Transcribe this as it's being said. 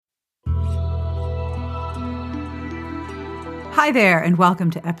Hi there, and welcome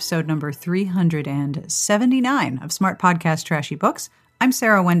to episode number 379 of Smart Podcast Trashy Books. I'm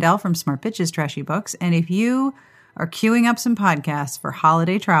Sarah Wendell from Smart Bitches Trashy Books, and if you are queuing up some podcasts for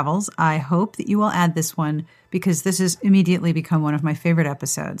holiday travels, I hope that you will add this one because this has immediately become one of my favorite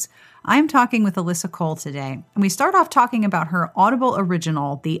episodes. I'm talking with Alyssa Cole today, and we start off talking about her Audible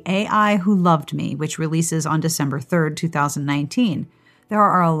original, The AI Who Loved Me, which releases on December 3rd, 2019. There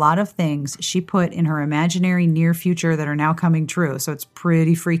are a lot of things she put in her imaginary near future that are now coming true, so it's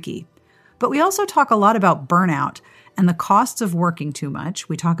pretty freaky. But we also talk a lot about burnout and the costs of working too much.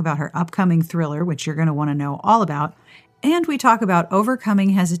 We talk about her upcoming thriller, which you're going to want to know all about. And we talk about overcoming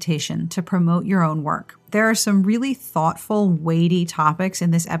hesitation to promote your own work. There are some really thoughtful, weighty topics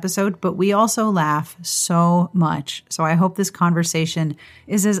in this episode, but we also laugh so much. So I hope this conversation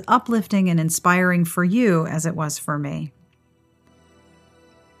is as uplifting and inspiring for you as it was for me.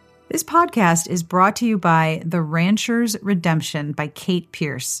 This podcast is brought to you by The Rancher's Redemption by Kate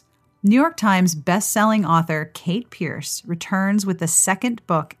Pierce. New York Times bestselling author Kate Pierce returns with the second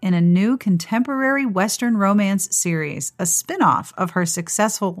book in a new contemporary Western romance series, a spin-off of her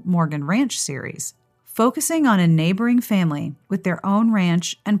successful Morgan Ranch series, focusing on a neighboring family with their own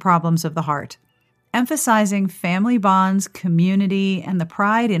ranch and problems of the heart. Emphasizing family bonds, community, and the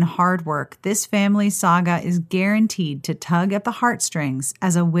pride in hard work, this family saga is guaranteed to tug at the heartstrings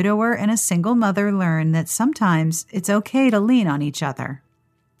as a widower and a single mother learn that sometimes it's okay to lean on each other.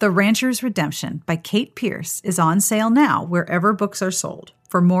 The Rancher's Redemption by Kate Pierce is on sale now wherever books are sold.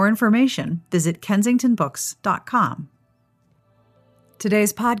 For more information, visit kensingtonbooks.com.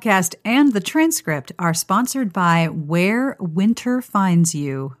 Today's podcast and the transcript are sponsored by Where Winter Finds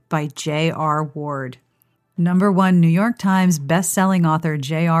You by J.R. Ward. #1 New York Times bestselling author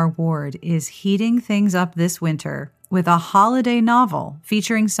J.R. Ward is heating things up this winter with a holiday novel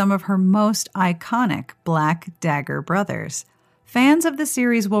featuring some of her most iconic Black Dagger brothers. Fans of the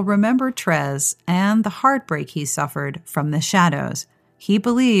series will remember Trez and the heartbreak he suffered from the shadows. He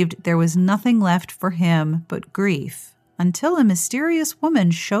believed there was nothing left for him but grief, until a mysterious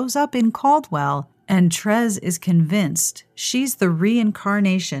woman shows up in Caldwell, and Trez is convinced she's the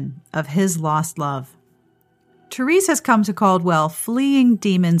reincarnation of his lost love. Therese has come to Caldwell fleeing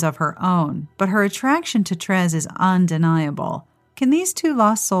demons of her own, but her attraction to Trez is undeniable. Can these two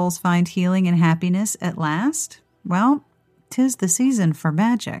lost souls find healing and happiness at last? Well, 'tis the season for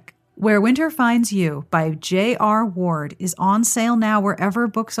magic. Where Winter Finds You by J.R. Ward is on sale now wherever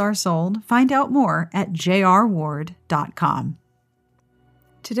books are sold. Find out more at jrward.com.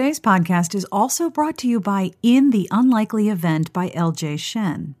 Today's podcast is also brought to you by In the Unlikely Event by L.J.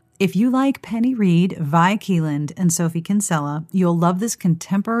 Shen. If you like Penny Reid, Vi Keeland, and Sophie Kinsella, you'll love this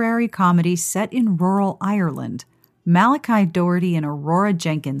contemporary comedy set in rural Ireland. Malachi Doherty and Aurora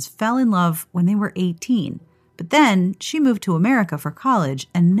Jenkins fell in love when they were 18. But then she moved to America for college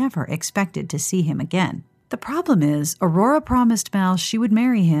and never expected to see him again. The problem is, Aurora promised Mal she would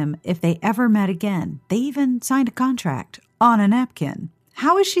marry him if they ever met again. They even signed a contract on a napkin.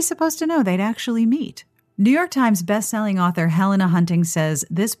 How is she supposed to know they'd actually meet? New York Times bestselling author Helena Hunting says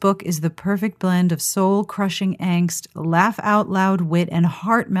this book is the perfect blend of soul-crushing angst, laugh-out-loud wit, and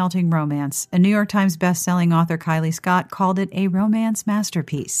heart-melting romance. And New York Times bestselling author Kylie Scott called it a romance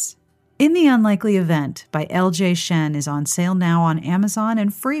masterpiece. In the Unlikely Event by L.J. Shen is on sale now on Amazon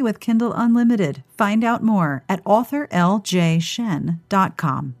and free with Kindle Unlimited. Find out more at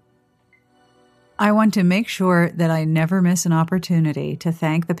authorljshen.com. I want to make sure that I never miss an opportunity to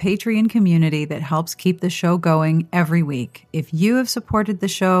thank the Patreon community that helps keep the show going every week. If you have supported the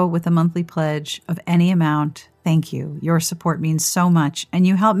show with a monthly pledge of any amount, thank you. Your support means so much, and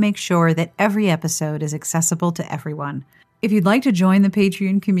you help make sure that every episode is accessible to everyone. If you'd like to join the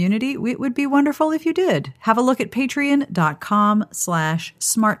Patreon community, it would be wonderful if you did. Have a look at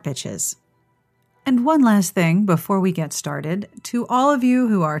patreon.com/smartbitches. And one last thing before we get started, to all of you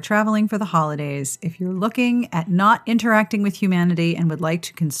who are traveling for the holidays, if you're looking at not interacting with humanity and would like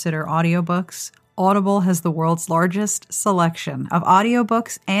to consider audiobooks, Audible has the world's largest selection of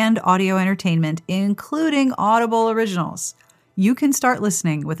audiobooks and audio entertainment, including Audible originals. You can start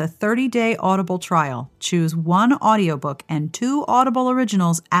listening with a 30-day Audible trial. Choose one audiobook and 2 Audible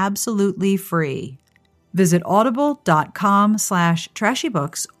originals absolutely free. Visit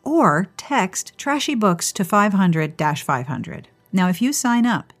audible.com/trashybooks or text trashybooks to 500-500. Now, if you sign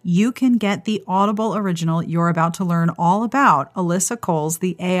up, you can get the Audible original you're about to learn all about, Alyssa Cole's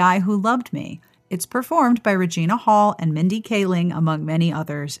The AI Who Loved Me. It's performed by Regina Hall and Mindy Kaling, among many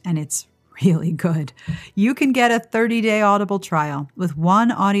others, and it's really good. You can get a 30-day Audible trial with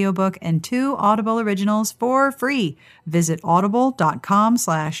 1 audiobook and 2 Audible originals for free. Visit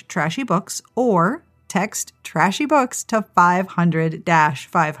audible.com/trashybooks or text trashy books to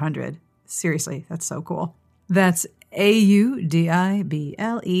 500-500. Seriously, that's so cool. That's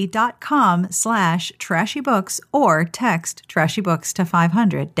AUDIBLE.com/trashy books or text trashy books to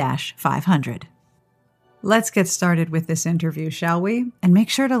 500-500. Let's get started with this interview, shall we? And make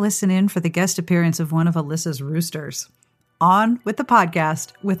sure to listen in for the guest appearance of one of Alyssa's roosters. On with the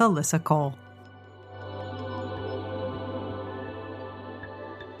podcast with Alyssa Cole.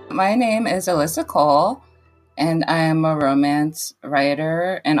 My name is Alyssa Cole, and I am a romance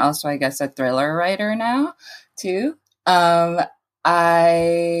writer and also, I guess, a thriller writer now, too.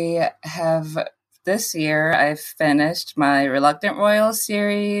 This year, I've finished my Reluctant Royal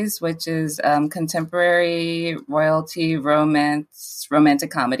series, which is contemporary royalty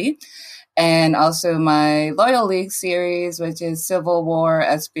romantic comedy, and also my Loyal League series, which is Civil War,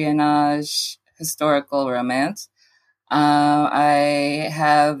 espionage, historical romance. I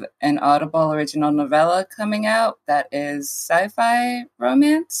have an Audible original novella coming out that is sci-fi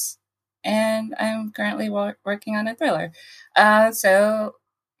romance, and I'm currently working on a thriller. So,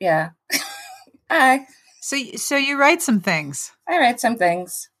 yeah. Hi. So you write some things. I write some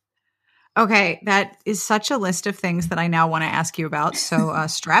things. Okay, that is such a list of things that I now want to ask you about. So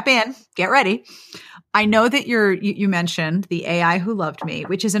strap in, get ready. I know that you mentioned The AI Who Loved Me,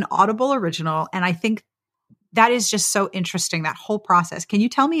 which is an Audible original, and I think that is just so interesting, that whole process. Can you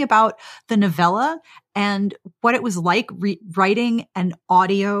tell me about the novella and what it was like writing an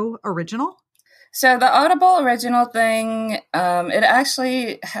audio original? So the Audible original thing, it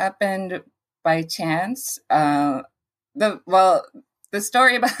actually happened by chance. The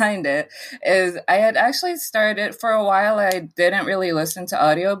story behind it is I had actually started for a while. I didn't really listen to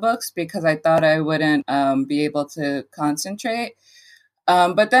audiobooks because I thought I wouldn't be able to concentrate.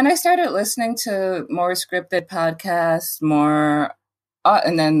 But then I started listening to more scripted podcasts,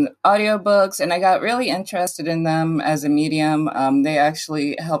 and then audiobooks, and I got really interested in them as a medium. They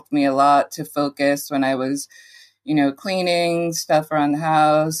actually helped me a lot to focus when I was, cleaning stuff around the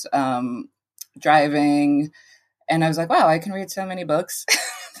house, driving. And I was like, wow, I can read so many books.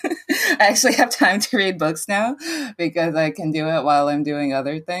 I actually have time to read books now because I can do it while I'm doing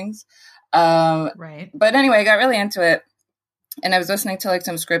other things. Right. But anyway, I got really into it. And I was listening to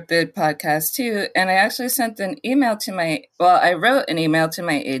some scripted podcasts too. And I actually sent an email I wrote an email to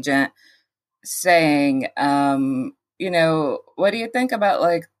my agent saying, what do you think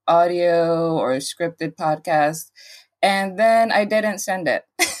about audio or scripted podcasts? And then I didn't send it.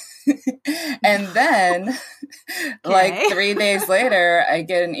 And then 3 days later, I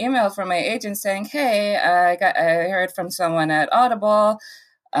get an email from my agent saying, hey, I heard from someone at Audible,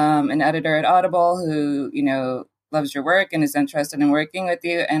 an editor at Audible who, loves your work and is interested in working with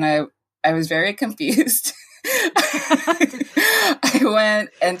you. And I was very confused. I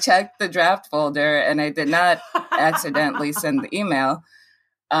went and checked the draft folder and I did not accidentally send the email.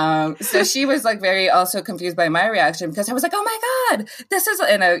 So she was very also confused by my reaction because I was like, oh my God, this is,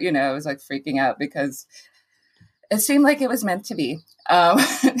 and I was freaking out because it seemed like it was meant to be. So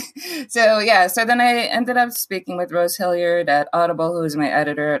then I ended up speaking with Rose Hilliard at Audible, who's my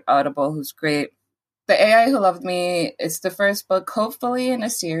editor at Audible, who's great. The AI Who Loved Me, it's the first book, hopefully, in a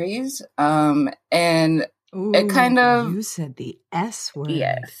series. And it kind of... You said the S word.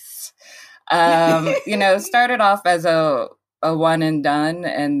 Yes. Started off as a one and done.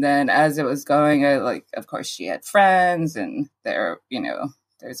 And then as it was going, of course, she had friends and there's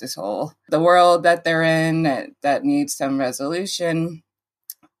this the world that they're in that needs some resolution.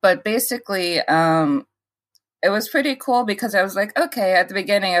 But basically, it was pretty cool because I was like, okay, at the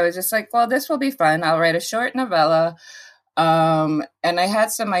beginning, I was just like, well, this will be fun. I'll write a short novella. And I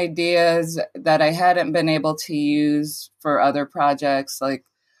had some ideas that I hadn't been able to use for other projects. This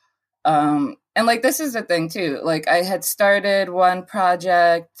is the thing too. I had started one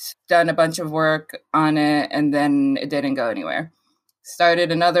project, done a bunch of work on it, and then it didn't go anywhere.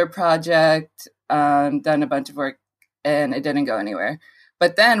 Started another project, done a bunch of work, and it didn't go anywhere.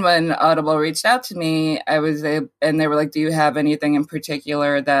 But then when Audible reached out to me, and they were like, do you have anything in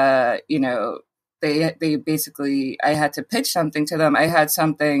particular that, they basically, I had to pitch something to them. I had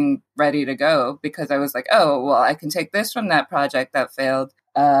something ready to go because I was like, oh, well, I can take this from that project that failed.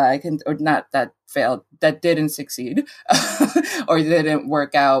 That didn't succeed or didn't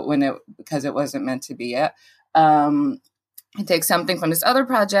work out because it wasn't meant to be yet. I take something from this other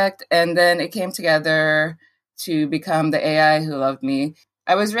project, and then it came together to become The AI Who Loved Me.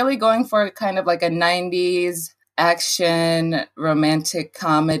 I was really going for kind of like a 90s action, romantic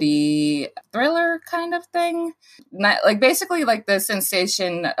comedy, thriller kind of thing. Not basically the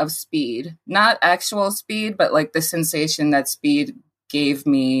sensation of speed, not actual speed, but the sensation that speed gave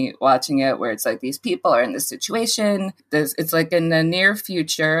me watching it, where it's like these people are in this situation. It's like in the near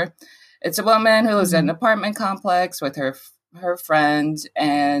future. It's a woman who is in an apartment complex with her friend,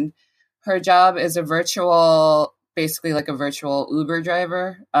 and her job is basically like a virtual Uber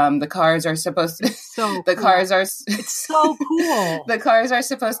driver. The cars are supposed to. It's so the cool. cars are. It's so cool. The cars are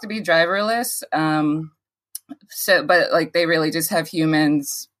supposed to be driverless. But like they really just have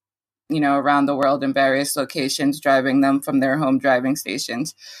humans, around the world in various locations, driving them from their home driving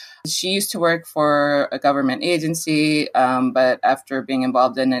stations. She used to work for a government agency, but after being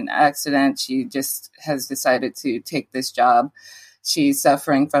involved in an accident, she just has decided to take this job. She's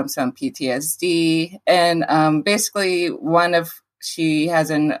suffering from some PTSD, and basically, she has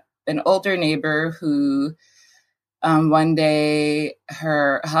an older neighbor who, one day,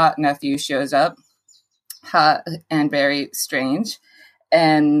 her hot nephew shows up, hot and very strange,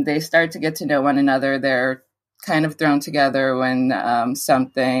 and they start to get to know one another. They're kind of thrown together when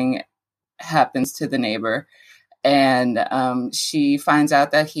something happens to the neighbor, and she finds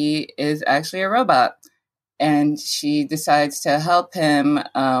out that he is actually a robot. And she decides to help him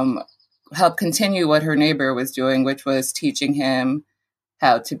help continue what her neighbor was doing, which was teaching him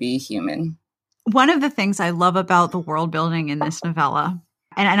how to be human. One of the things I love about the world building in this novella,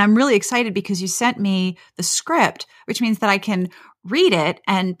 and I'm really excited because you sent me the script, which means that I can read it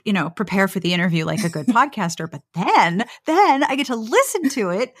and, prepare for the interview like a good podcaster. But then I get to listen to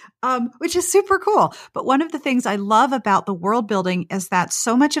it, which is super cool. But one of the things I love about the world building is that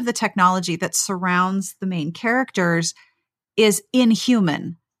so much of the technology that surrounds the main characters is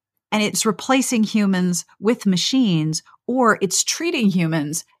inhuman, and it's replacing humans with machines, or it's treating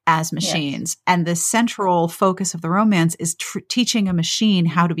humans as machines. Yes. And the central focus of the romance is teaching a machine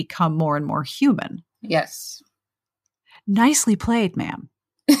how to become more and more human. Yes. Nicely played, ma'am.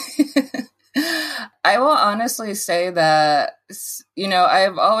 I will honestly say that,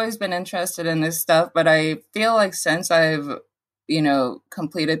 I've always been interested in this stuff, but I feel like since I've,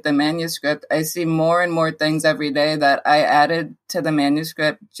 completed the manuscript, I see more and more things every day that I added to the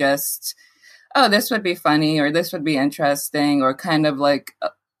manuscript just, this would be funny, or this would be interesting, or kind of like,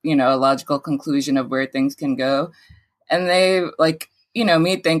 a logical conclusion of where things can go. And they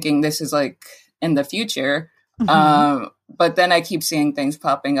me thinking this is like in the future. Mm-hmm. But then I keep seeing things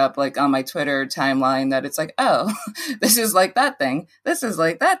popping up like on my Twitter timeline that it's like, oh, this is like that thing. This is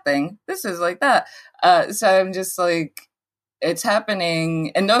like that thing. This is like that. So I'm just like, it's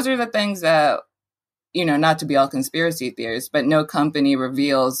happening. And those are the things that, not to be all conspiracy theorists, but no company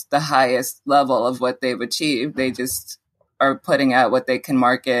reveals the highest level of what they've achieved. They just are putting out what they can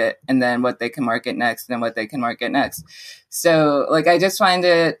market, and then what they can market next, and what they can market next. So I just find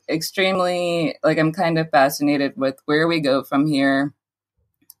it extremely, I'm kind of fascinated with where we go from here,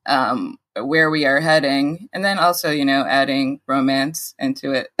 where we are heading, and then also, adding romance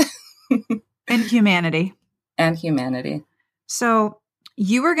into it. And humanity. And humanity. So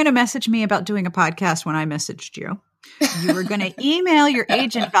you were going to message me about doing a podcast when I messaged you. You were going to email your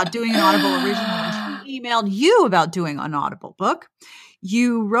agent about doing an Audible original, and she emailed you about doing an Audible book.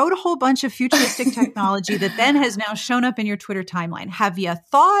 You wrote a whole bunch of futuristic technology that then has now shown up in your Twitter timeline. Have you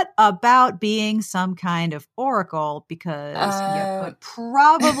thought about being some kind of oracle? Because you could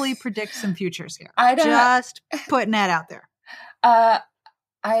probably predict some futures here. Just putting that out there. I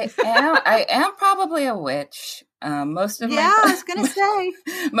am probably a witch. I was gonna say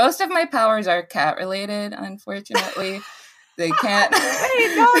most of my powers are cat related. Unfortunately, they can't.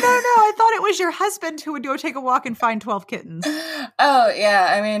 Wait, no! I thought it was your husband who would go take a walk and find 12 kittens. Oh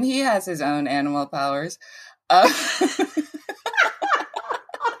yeah, I mean he has his own animal powers. The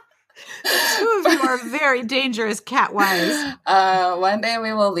two of you are very dangerous cat wise. One day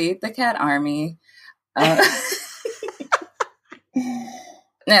we will lead the cat army.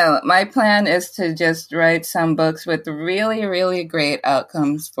 No, my plan is to just write some books with really, really great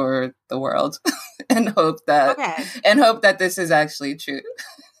outcomes for the world, and hope that this is actually true.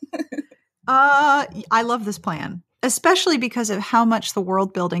 I love this plan, especially because of how much the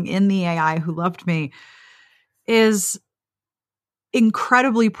world building in the AI Who Loved Me is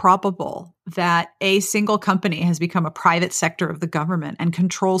incredibly probable that a single company has become a private sector of the government and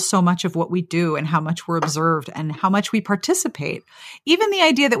controls so much of what we do and how much we're observed and how much we participate. Even the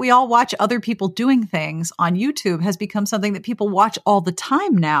idea that we all watch other people doing things on YouTube has become something that people watch all the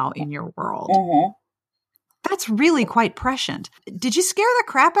time now in your world. Mm-hmm. That's really quite prescient. Did you scare the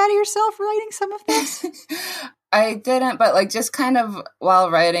crap out of yourself writing some of this? I didn't, but just kind of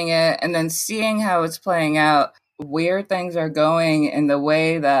while writing it and then seeing how it's playing out, where things are going, in the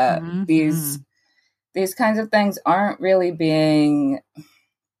way that these kinds of things aren't really being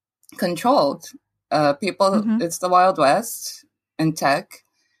controlled. People, it's the Wild West. in tech.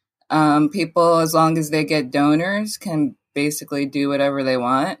 People, as long as they get donors, can basically do whatever they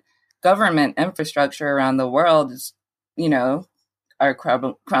want. Government infrastructure around the world is, are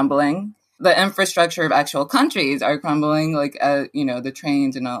crumbling. The infrastructure of actual countries are crumbling, like, the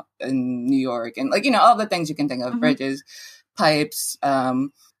trains in New York and, like, all the things you can think of, bridges, pipes.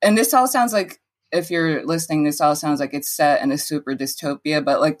 And this all sounds like, if you're listening, this all sounds like it's set in a super dystopia,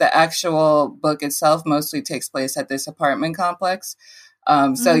 but like the actual book itself mostly takes place at this apartment complex.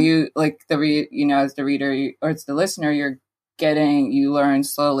 So you, like, as the reader or as the listener, you learn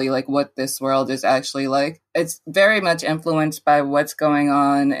slowly, like, what this world is actually like. It's very much influenced by what's going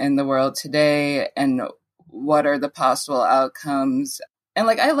on in the world today and what are the possible outcomes. And,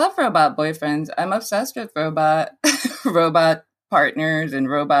 like, I love robot boyfriends. I'm obsessed with robot partners and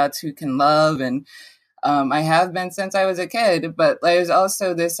robots who can love. And I have been since I was a kid. But there's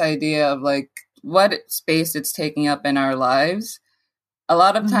also this idea of, like, what space it's taking up in our lives, a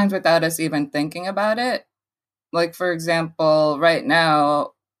lot of times without us even thinking about it. Like, for example, right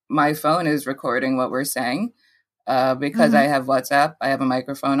now, my phone is recording what we're saying because I have WhatsApp. I have a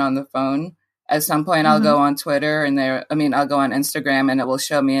microphone on the phone. At some point, I'll go on Twitter I'll go on Instagram and it will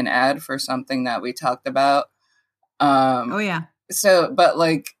show me an ad for something that we talked about. Oh, yeah. So, but,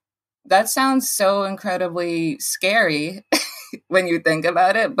 like, that sounds so incredibly scary when you think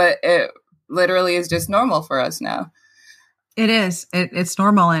about it, but it literally is just normal for us now. It is. It's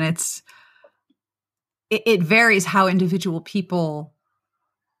normal, and it varies how individual people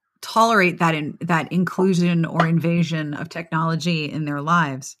tolerate that inclusion or invasion of technology in their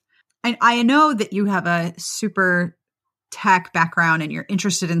lives. I know that you have a super tech background and you're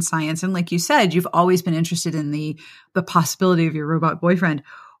interested in science. And like you said, you've always been interested in the possibility of your robot boyfriend.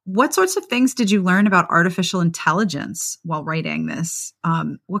 What sorts of things did you learn about artificial intelligence while writing this?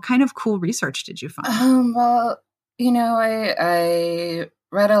 What kind of cool research did you find? Well, I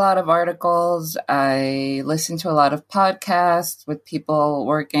read a lot of articles. I listened to a lot of podcasts with people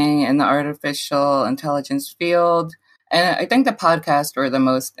working in the artificial intelligence field. And I think the podcasts were the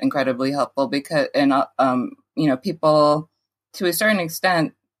most incredibly helpful because, people, to a certain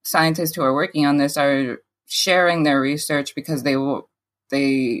extent, scientists who are working on this are sharing their research because they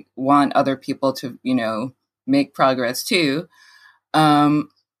want other people to, make progress too.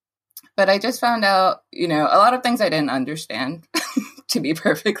 But I just found out, a lot of things I didn't understand, to be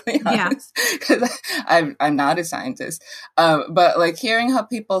perfectly honest, because I'm not a scientist. But, like, hearing how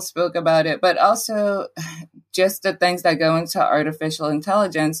people spoke about it, but also just the things that go into artificial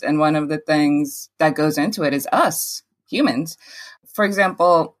intelligence. And one of the things that goes into it is us, humans. For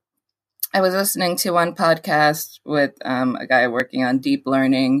example, I was listening to one podcast with a guy working on deep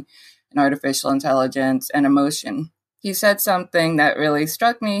learning and artificial intelligence and emotion. He said something that really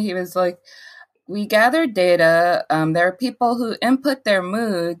struck me. He was like, we gather data. There are people who input their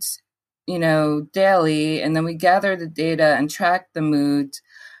moods, daily, and then we gather the data and track the moods.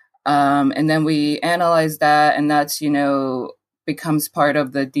 And then we analyze that, and that's, becomes part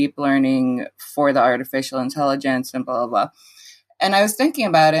of the deep learning for the artificial intelligence and blah, blah, blah. And I was thinking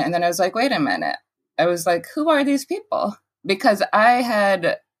about it, and then I was like, wait a minute. I was like, who are these people? Because I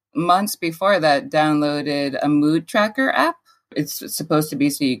had months before that downloaded a mood tracker app. It's supposed to be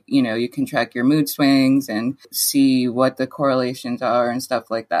so you can track your mood swings and see what the correlations are and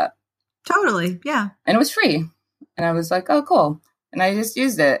stuff like that. Totally, yeah. And it was free. And I was like, oh, cool. And I just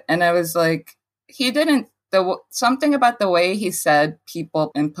used it. And I was like, something about the way he said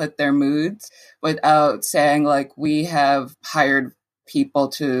people input their moods without saying, like, we have hired people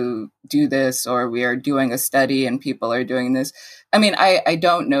to do this, or we are doing a study and people are doing this. I mean, I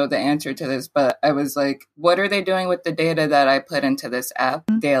don't know the answer to this, but I was like, what are they doing with the data that I put into this app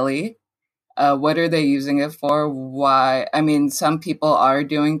daily? What are they using it for? Why? I mean, some people are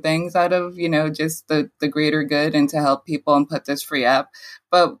doing things out of, just the greater good and to help people and put this free app.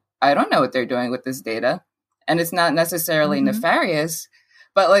 But I don't know what they're doing with this data. And it's not necessarily nefarious.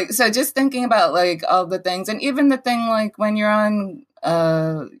 But, like, so just thinking about, like, all the things, and even the thing, like, when you're on,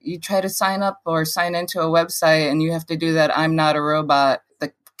 you try to sign up or sign into a website and you have to do that I'm not a robot,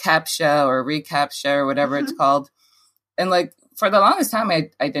 the CAPTCHA or reCAPTCHA or whatever it's called. And, like, for the longest time,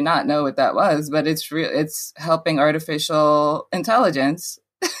 I did not know what that was, but it's helping artificial intelligence,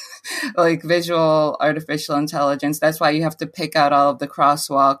 like visual artificial intelligence. That's why you have to pick out all of the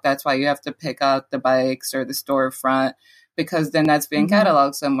crosswalk. That's why you have to pick out the bikes or the storefront, because then that's being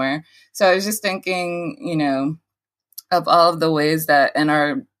cataloged somewhere. So I was just thinking, of all of the ways that in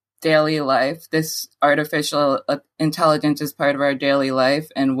our daily life, this artificial intelligence is part of our daily life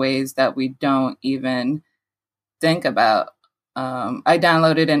in ways that we don't even think about. I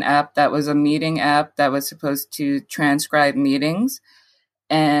downloaded an app that was a meeting app that was supposed to transcribe meetings.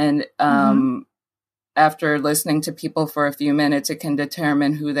 And after listening to people for a few minutes, it can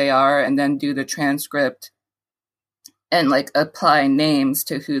determine who they are and then do the transcript and like apply names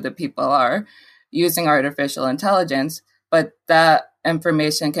to who the people are using artificial intelligence. But that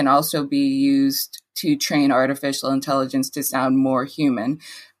information can also be used to train artificial intelligence to sound more human,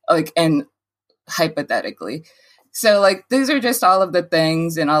 like, and hypothetically. So like, these are just all of the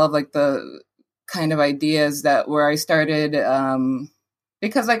things and all of like the kind of ideas that where I started,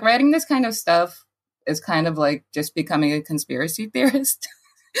 because like writing this kind of stuff is kind of like just becoming a conspiracy theorist.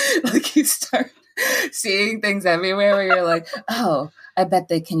 Like you start seeing things everywhere where you're like, oh, I bet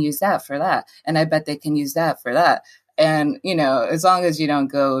they can use that for that. And I bet they can use that for that. And, you know, as long as you don't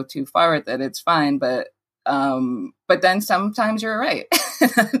go too far with it, it's fine. But then sometimes you're right.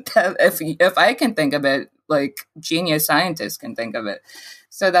 if I can think of it, like genius scientists can think of it.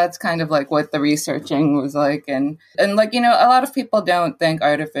 So that's kind of like what the researching was like. And like, you know, a lot of people don't think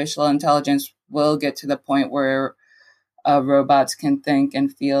artificial intelligence will get to the point where robots can think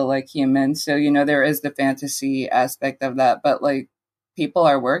and feel like humans. So, you know, there is the fantasy aspect of that, but like people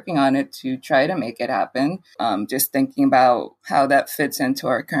are working on it to try to make it happen. Just thinking about how that fits into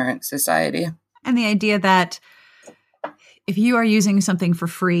our current society. And the idea that if you are using something for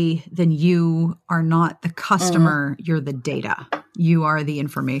free, then you are not the customer, you're the data. You are the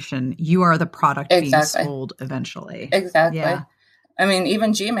information. You are the product being sold eventually. Exactly. Yeah. I mean,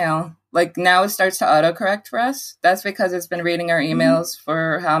 even Gmail, like now it starts to autocorrect for us. That's because it's been reading our emails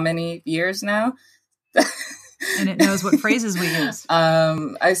for how many years now? And it knows what phrases we use.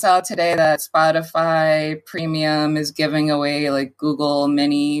 I saw today that Spotify Premium is giving away like Google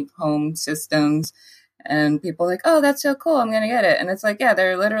Mini home systems. And people are like, oh, that's so cool. I'm going to get it. And it's like, yeah,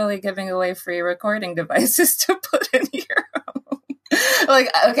 they're literally giving away free recording devices to put in your home. Like,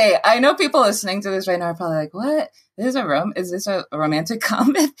 okay, I know people listening to this right now are probably like, what? Is this a romantic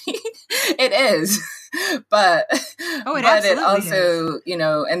comedy? It is. But it also, you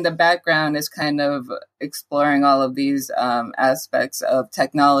know, in the background is kind of exploring all of these aspects of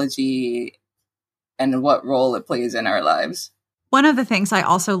technology and what role it plays in our lives. One of the things I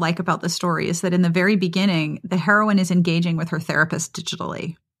also like about the story is that in the very beginning, the heroine is engaging with her therapist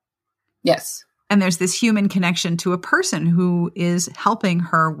digitally. Yes. And there's this human connection to a person who is helping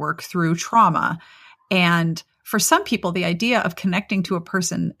her work through trauma. And for some people, the idea of connecting to a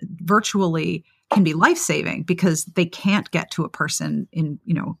person virtually can be life-saving because they can't get to a person in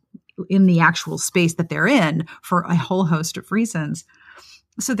the actual space that they're in for a whole host of reasons.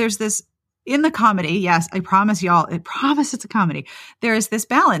 So there's this, in the comedy, yes, I promise y'all, it's a comedy. There is this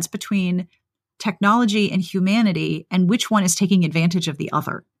balance between technology and humanity and which one is taking advantage of the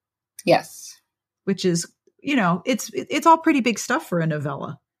other. Yes. Which is, you know, it's all pretty big stuff for a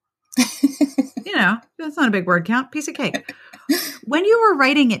novella. You know, that's not a big word count, piece of cake. When you were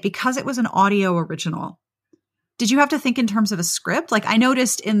writing it, because it was an audio original, did you have to think in terms of a script? Like I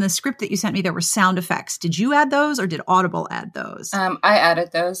noticed in the script that you sent me, there were sound effects. Did you add those or did Audible add those? I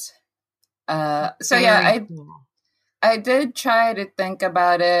added those. Cool. I did try to think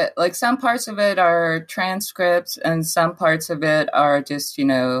about it. Like some parts of it are transcripts and some parts of it are just, you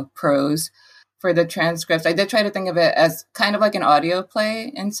know, prose. For the transcripts, I did try to think of it as kind of like an audio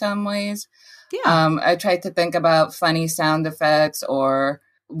play in some ways. Yeah. I tried to think about funny sound effects or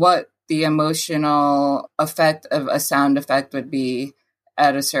what the emotional effect of a sound effect would be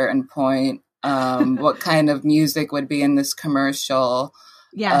at a certain point. What kind of music would be in this commercial.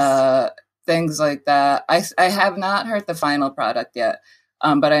 Yes. Things like that. I have not heard the final product yet,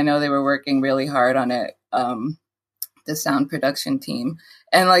 but I know they were working really hard on it, the sound production team.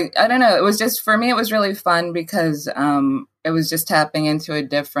 And like, I don't know, it was just, for me, it was really fun because it was just tapping into a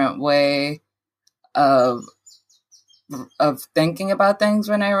different way of thinking about things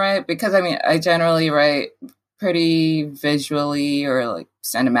when I write. Because I mean, I generally write pretty visually or like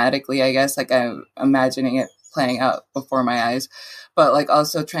cinematically, I guess, like I'm imagining it playing out before my eyes, but like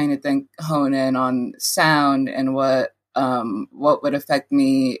also trying to hone in on sound and what would affect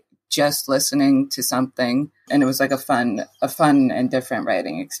me just listening to something. And it was like a fun and different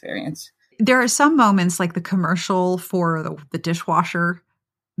writing experience. There are some moments like the commercial for the dishwasher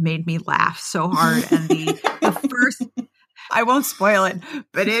made me laugh so hard. And the first, I won't spoil it,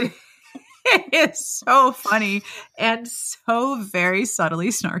 but it is so funny and so very subtly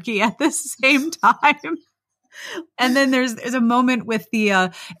snarky at the same time. And then there's a moment with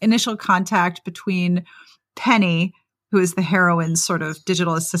the initial contact between Penny, who is the heroine's sort of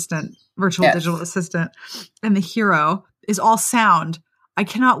digital assistant, virtual digital assistant, and the hero is all sound I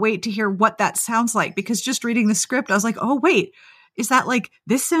cannot wait to hear what that sounds like, because just reading the script, I was like, oh, wait, is that like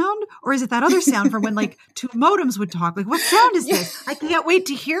this sound? Or is it that other sound from when like two modems would talk? Like, what sound is this? I can't wait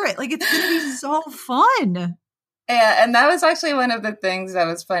to hear it. Like, it's going to be so fun. Yeah, and that was actually one of the things that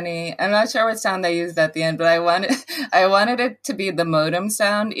was funny. I'm not sure what sound they used at the end, but I wanted it to be the modem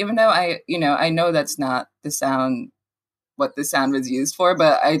sound, even though I know that's not the sound, what the sound was used for,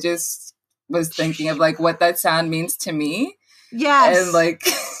 but I just was thinking of like what that sound means to me. Yes. And like,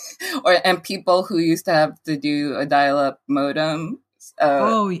 and people who used to have to do a dial-up modem.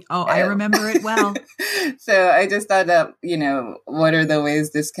 I remember it well. So I just thought that, what are the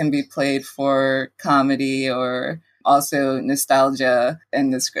ways this can be played for comedy or also nostalgia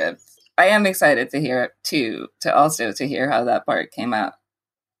in the script? I am excited to hear it too, to hear how that part came out.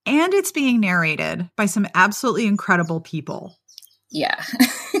 And it's being narrated by some absolutely incredible people. Yeah.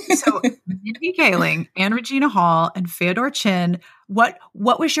 So Mindy Kaling and Regina Hall and Fyodor Chin, what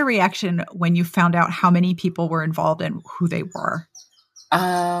was your reaction when you found out how many people were involved and who they were?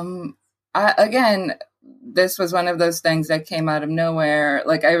 Again, this was one of those things that came out of nowhere.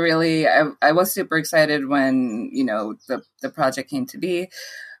 Like I was super excited when, the project came to be.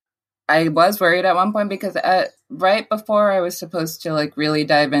 I was worried at one point because right before I was supposed to like really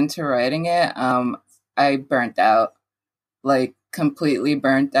dive into writing it, I burnt out, like completely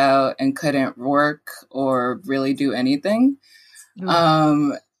burnt out and couldn't work or really do anything.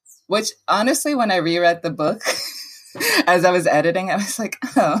 Which honestly, when I reread the book, as I was editing, I was like,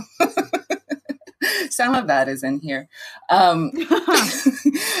 oh, some of that is in here.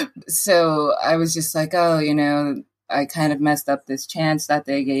 So I was just like, oh, I kind of messed up this chance that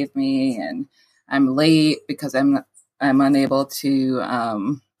they gave me, and I'm late because I'm unable to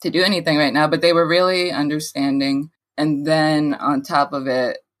do anything right now. But they were really understanding. And then on top of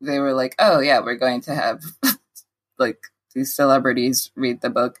it, they were like, oh yeah, we're going to have like these celebrities read the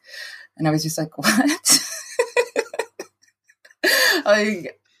book. And I was just like, what?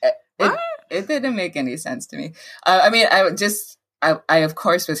 Like, it didn't make any sense to me. I of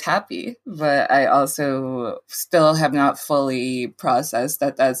course was happy, but I also still have not fully processed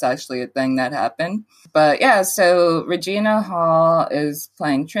that that's actually a thing that happened. But yeah, so Regina Hall is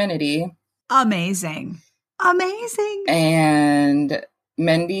playing Trinity. Amazing. And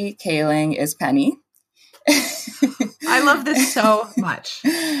Mindy Kaling is Penny. I love this so much.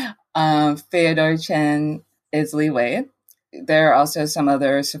 Fyodor Chen is Li Wei. There are also some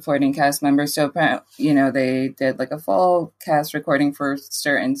other supporting cast members. So, they did like a full cast recording for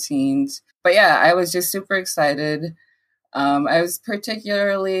certain scenes. But yeah, I was just super excited. I was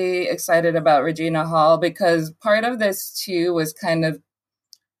particularly excited about Regina Hall because part of this too was kind of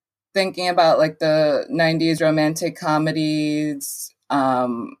thinking about like the 90s romantic comedies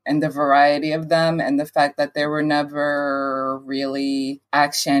and the variety of them, and the fact that there were never really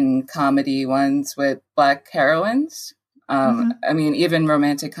action comedy ones with Black heroines. I mean, even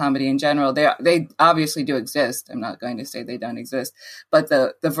romantic comedy in general, they obviously do exist. I'm not going to say they don't exist, but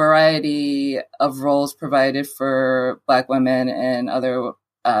the variety of roles provided for Black women and other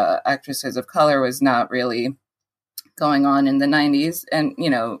actresses of color was not really going on in the 90s. And,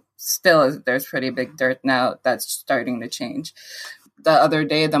 still there's pretty big dirt now that's starting to change. The other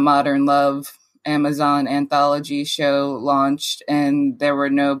day, the Modern Love Amazon anthology show launched, and there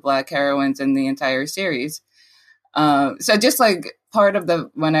were no Black heroines in the entire series. So just like part of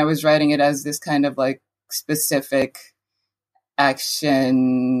when I was writing it as this kind of like specific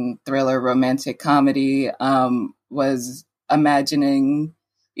action thriller romantic comedy, was imagining,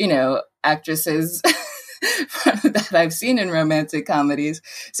 actresses that I've seen in romantic comedies.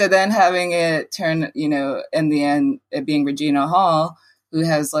 So then having it turn, in the end, it being Regina Hall, who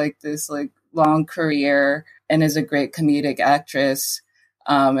has like this like long career and is a great comedic actress,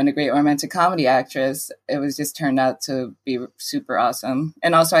 and a great romantic comedy actress, it was just turned out to be super awesome.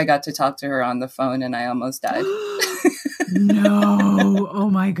 And also I got to talk to her on the phone and I almost died. No. Oh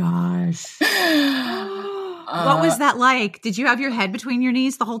my gosh. What was that like? Did you have your head between your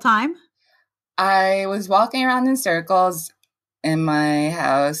knees the whole time? I was walking around in circles in my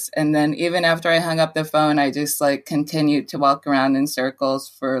house. And then even after I hung up the phone, I just like continued to walk around in circles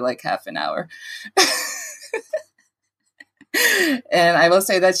for like half an hour. And I will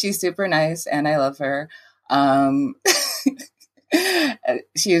say that she's super nice and I love her.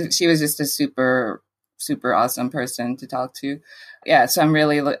 She was just a super, super awesome person to talk to. Yeah. So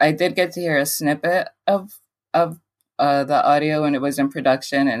I did get to hear a snippet of the audio when it was in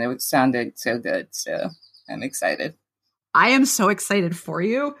production, and it sounded so good. So I'm excited. I am so excited for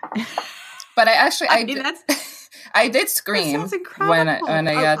you. But I did scream when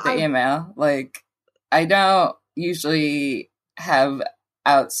I got the email. Like, I don't usually have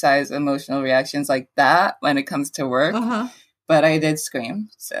outsized emotional reactions like that when it comes to work, but I did scream.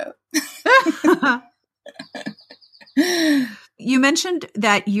 So you mentioned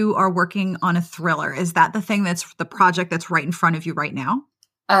that you are working on a thriller. Is that the project that's right in front of you right now?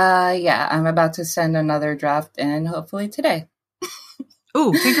 Yeah, I'm about to send another draft in, hopefully today.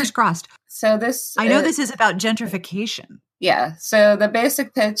 Ooh, fingers crossed. So I know this is about gentrification. Yeah. So the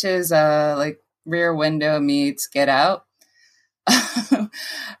basic pitch is like Rear Window meets Get Out.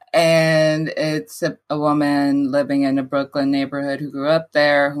 And it's a woman living in a Brooklyn neighborhood who grew up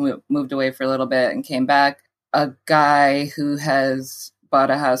there, who moved away for a little bit and came back. A guy who has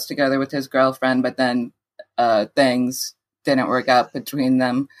bought a house together with his girlfriend, but then things didn't work out between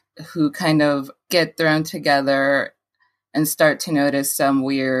them, who kind of get thrown together and start to notice some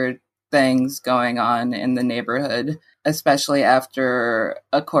weird things going on in the neighborhood, especially after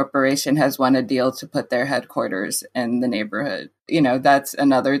a corporation has won a deal to put their headquarters in the neighborhood. You know, that's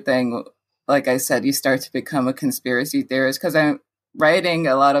another thing. Like I said, you start to become a conspiracy theorist because I'm writing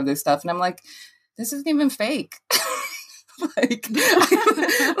a lot of this stuff and I'm like, this isn't even fake. I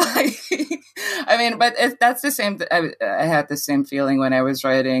mean, but that's the same. I had the same feeling when I was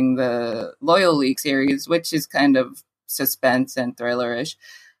writing the Loyal League series, which is kind of suspense and thrillerish.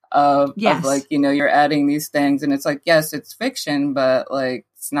 Of like, you know, you're adding these things and it's like, yes, it's fiction, but like,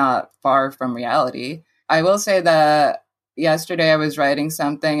 it's not far from reality. I will say that yesterday I was writing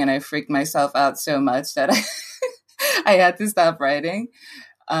something and I freaked myself out so much that I had to stop writing.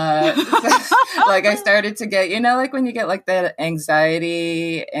 Like I started to get, you know, like when you get like that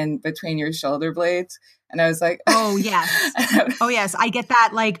anxiety in between your shoulder blades. And I was like, oh, yes. Oh, yes. I get that.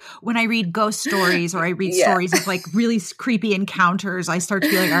 Like when I read ghost stories or I read stories of like really creepy encounters, I start to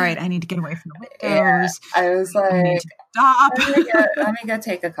be like, all right, I need to get away from the windows. Yeah. I was like, I need to stop. Let me go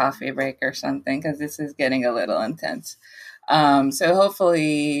take a coffee break or something because this is getting a little intense. So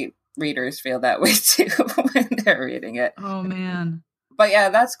hopefully readers feel that way too when they're reading it. Oh, man. But yeah,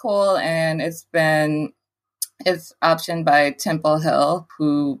 that's cool. And it's optioned by Temple Hill,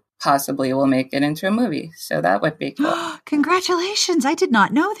 who possibly will make it into a movie. So that would be cool. Congratulations. I did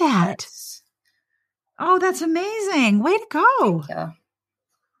not know that. Yes. Oh, that's amazing. Way to go. Yeah.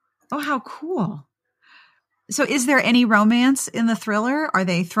 Oh, how cool. So is there any romance in the thriller? Are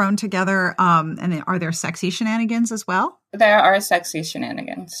they thrown together? And are there sexy shenanigans as well? There are sexy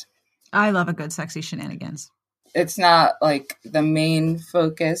shenanigans. I love a good sexy shenanigans. It's not like the main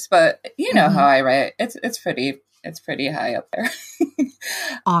focus, but you know how I write. It's pretty high up there.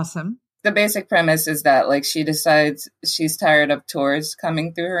 Awesome. The basic premise is that like she decides she's tired of tours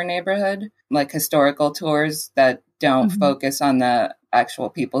coming through her neighborhood, like historical tours that don't focus on the actual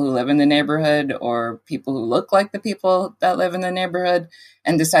people who live in the neighborhood or people who look like the people that live in the neighborhood,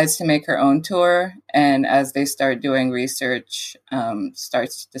 and decides to make her own tour. And as they start doing research,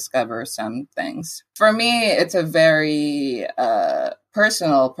 starts to discover some things. For me, it's a very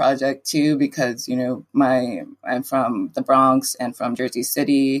personal project too, because, you know, I'm from the Bronx and from Jersey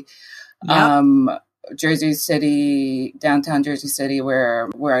City. Yep. Jersey City, downtown Jersey City, where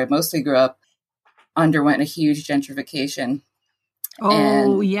I mostly grew up, underwent a huge gentrification.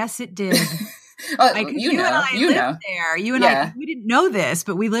 Oh, yes, it did. You and I lived there. You and I, we didn't know this,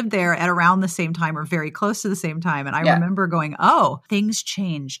 but we lived there at around the same time or very close to the same time. And I remember going, oh, things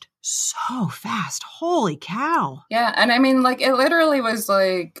changed so fast. Holy cow. Yeah. And I mean, like, it literally was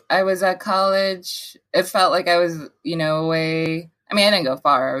like, I was at college. It felt like I was, you know, away. I mean, I didn't go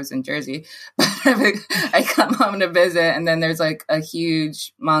far. I was in Jersey, but I come home to visit, and then there's like a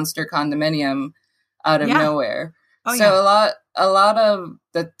huge monster condominium out of nowhere. Oh, so a lot of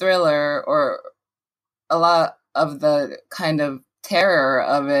the thriller, or a lot of the kind of terror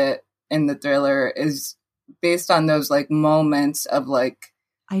of it in the thriller, is based on those like moments of like,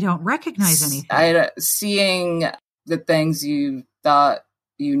 I don't recognize anything. Seeing the things you thought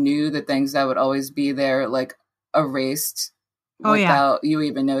you knew, the things that would always be there, like erased without you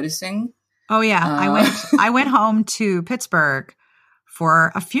even noticing. Oh yeah. I went home to Pittsburgh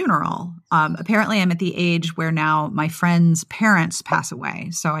for a funeral. Apparently I'm at the age where now my friends' parents pass away.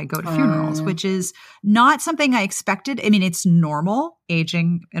 So I go to funerals, which is not something I expected. I mean, it's normal.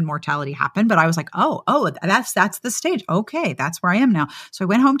 Aging and mortality happen, but I was like, oh, that's the stage. Okay. That's where I am now. So I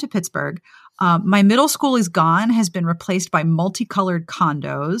went home to Pittsburgh. My middle school is gone, has been replaced by multicolored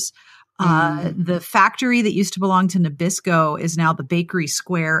condos. The factory that used to belong to Nabisco is now the Bakery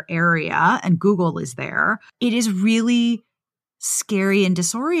Square area, and Google is there. It is really scary and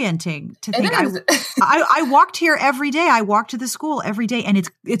disorienting to think. I walked here every day. I walked to the school every day, and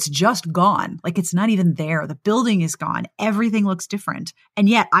it's just gone. Like, it's not even there. The building is gone. Everything looks different. And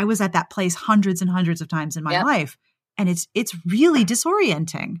yet I was at that place hundreds and hundreds of times in my life. And it's really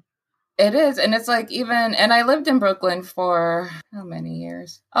disorienting. It is. And it's like and I lived in Brooklyn for how many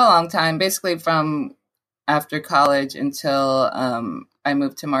years? A long time, basically from after college until I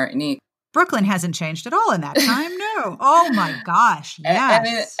moved to Martinique. Brooklyn hasn't changed at all in that time. No. Oh my gosh.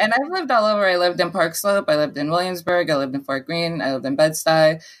 Yes. And I've lived all over. I lived in Park Slope. I lived in Williamsburg. I lived in Fort Greene. I lived in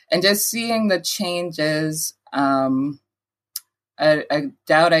Bed-Stuy. And just seeing the changes, I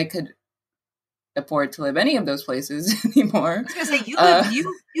doubt I could afford to live any of those places anymore. I was going to say,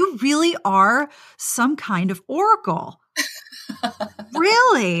 you really are some kind of oracle.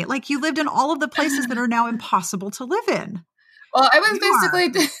 Really? Like you lived in all of the places that are now impossible to live in. Well, I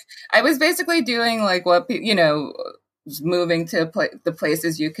was basically doing like what, moving to the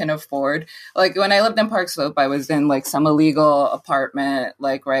places you can afford. Like when I lived in Park Slope, I was in like some illegal apartment,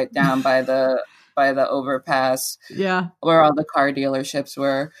 like right down by the overpass. Yeah. Where all the car dealerships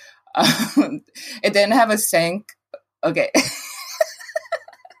were. It didn't have a sink. Okay.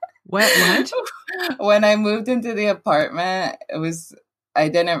 What? When I moved into the apartment, I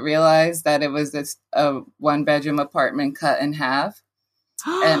didn't realize that it was a 1-bedroom apartment cut in half.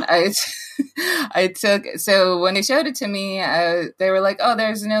 And so when they showed it to me, they were like, oh,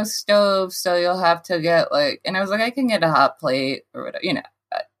 there's no stove. So you'll have to get and I was like, I can get a hot plate or whatever,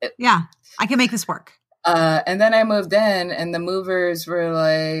 Yeah, I can make this work. And then I moved in and the movers were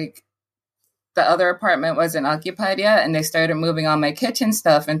like, the other apartment wasn't occupied yet. And they started moving all my kitchen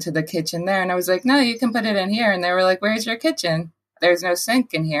stuff into the kitchen there. And I was like, no, you can put it in here. And they were like, where's your kitchen? There's no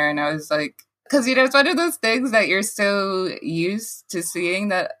sink in here. And I was like, because, it's one of those things that you're so used to seeing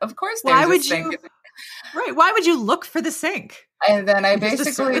that, of course, there's a sink. Right. Why would you look for the sink? And then I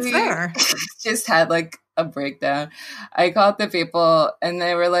basically just had like a breakdown. I called the people and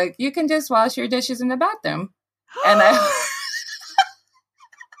they were like, you can just wash your dishes in the bathroom. And I...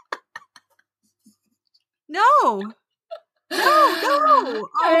 No. Oh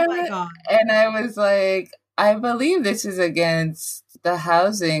my God. And I was like, I believe this is against the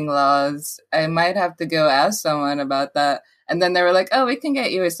housing laws. I might have to go ask someone about that. And then they were like, oh, we can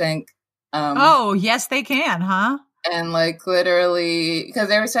get you a sink. Oh, yes, they can, huh? And like literally, because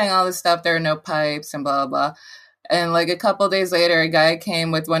they were saying all this stuff, there are no pipes and blah, blah, blah. And like a couple days later, a guy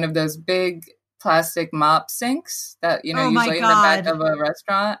came with one of those big plastic mop sinks that, usually in the back of a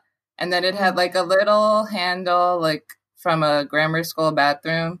restaurant. And then it had like a little handle, like from a grammar school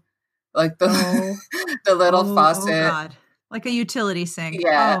bathroom, like the little faucet. Oh God. Like a utility sink.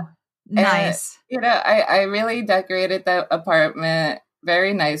 Yeah. Oh, nice. And, I really decorated that apartment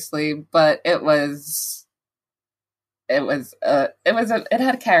very nicely, but it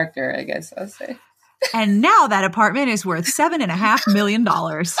had character, I guess I'll say. And now that apartment is worth $7.5 million.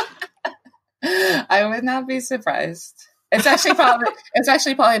 I would not be surprised. It's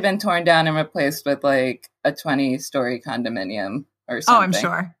actually probably been torn down and replaced with like a 20-story condominium or something. Oh, I'm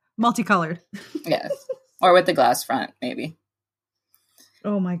sure. Multicolored. Yes. Or with the glass front, maybe.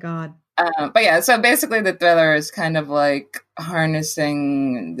 Oh my God. But yeah, so basically the thriller is kind of like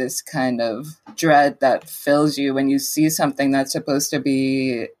harnessing this kind of dread that fills you when you see something that's supposed to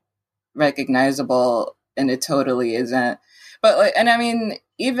be recognizable and it totally isn't. But and I mean,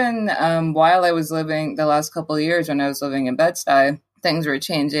 even while I was living the last couple of years when I was living in Bed-Stuy, things were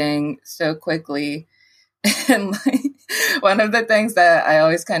changing so quickly. And like, one of the things that I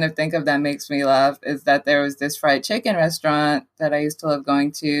always kind of think of that makes me laugh is that there was this fried chicken restaurant that I used to love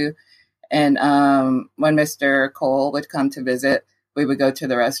going to. And when Mr. Cole would come to visit, we would go to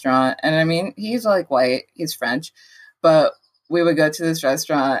the restaurant. And I mean, he's like white, he's French, but we would go to this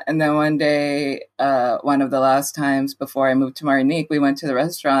restaurant. And then one day, one of the last times before I moved to Martinique, we went to the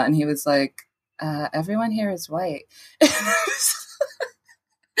restaurant and he was like, everyone here is white.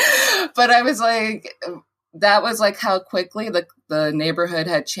 But I was like, that was like how quickly the neighborhood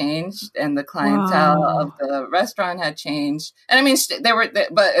had changed and the clientele of the restaurant had changed. And I mean,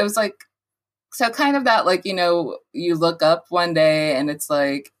 but it was like, so kind of that, like, you look up one day and it's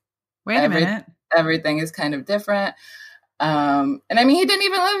like, wait a minute, everything is kind of different. And I mean, he didn't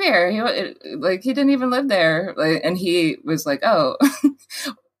even live here. He didn't even live there. And he was like, oh,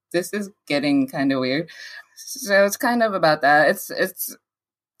 this is getting kind of weird. So it's kind of about that. It's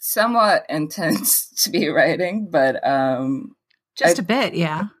somewhat intense to be writing, but just a bit,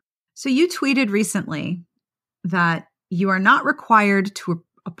 yeah. So you tweeted recently that you are not required to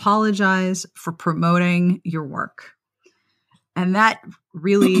apologize for promoting your work. And that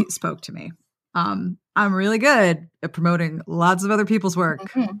really spoke to me. I'm really good at promoting lots of other people's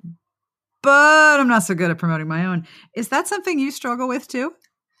work, but I'm not so good at promoting my own. Is that something you struggle with too?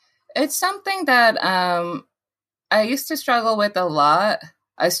 It's something that I used to struggle with a lot.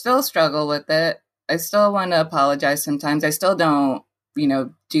 I still struggle with it. I still want to apologize sometimes. I still don't,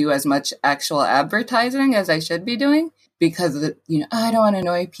 do as much actual advertising as I should be doing because, I don't want to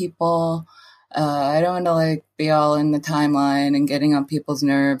annoy people. I don't want to like be all in the timeline and getting on people's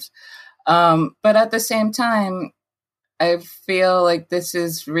nerves. But at the same time, I feel like this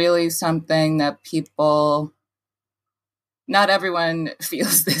is really something that not everyone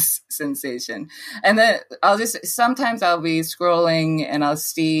feels this sensation. And then sometimes I'll be scrolling and I'll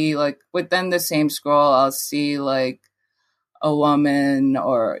see like within the same scroll, I'll see like a woman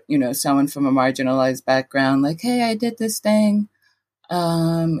or, someone from a marginalized background, like, hey, I did this thing.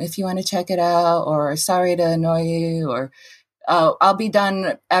 If you want to check it out, or sorry to annoy you, or I'll be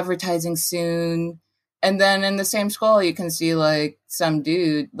done advertising soon. And then in the same scroll, you can see like some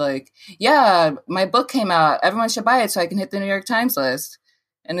dude like, yeah, my book came out. Everyone should buy it so I can hit the New York Times list.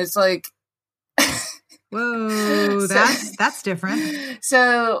 And it's like, whoa, that's different.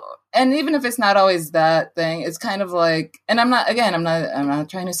 So, and even if it's not always that thing, it's kind of like, and I'm not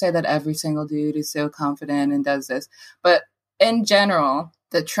trying to say that every single dude is so confident and does this, but in general,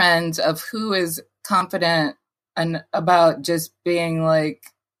 the trends of who is confident and about just being like,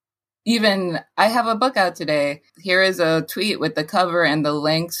 even I have a book out today. Here is a tweet with the cover and the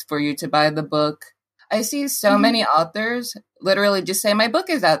links for you to buy the book. I see so many authors literally just say, my book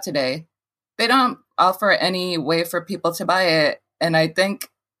is out today. They don't offer any way for people to buy it. And I think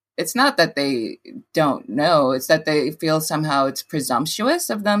it's not that they don't know. It's that they feel somehow it's presumptuous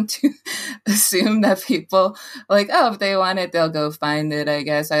of them to assume that people like, oh, if they want it, they'll go find it. I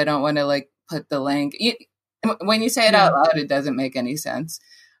guess I don't want to like put the link. When you say it out loud, it doesn't make any sense.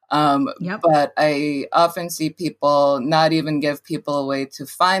 But I often see people not even give people a way to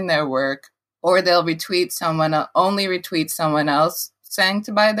find their work, or they'll only retweet someone else saying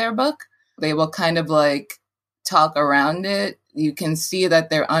to buy their book. They will kind of like talk around it. You can see that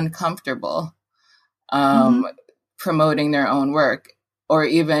they're uncomfortable promoting their own work, or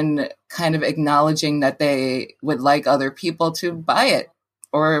even kind of acknowledging that they would like other people to buy it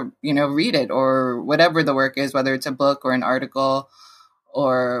or, read it or whatever the work is, whether it's a book or an article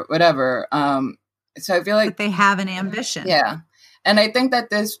or whatever. So I feel like but they have an ambition. Yeah. And I think that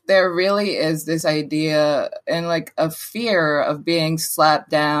there really is this idea and like a fear of being slapped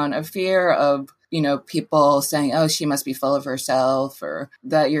down, a fear of, people saying, oh, she must be full of herself, or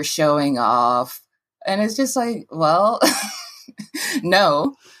that you're showing off. And it's just like, well,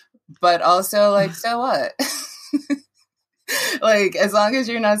 no, but also like, so what? Like, as long as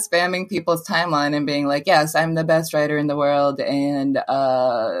you're not spamming people's timeline and being like, yes, I'm the best writer in the world and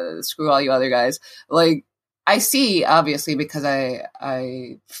screw all you other guys. Like, I see, obviously, because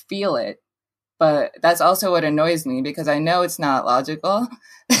I feel it. But that's also what annoys me, because I know it's not logical.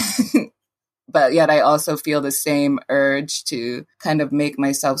 But yet I also feel the same urge to kind of make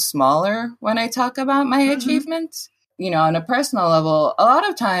myself smaller when I talk about my achievements. On a personal level, a lot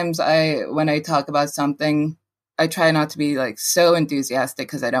of times when I talk about something, I try not to be like so enthusiastic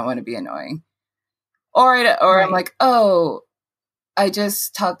because I don't want to be annoying. Or right. I'm like, oh, I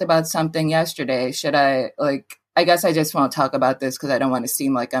just talked about something yesterday. Should I I guess I just won't talk about this because I don't want to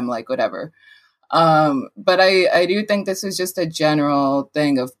seem like I'm like whatever. But I do think this is just a general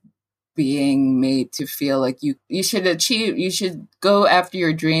thing of being made to feel like you should go after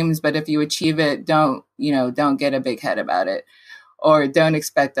your dreams, but if you achieve it, don't get a big head about it, or don't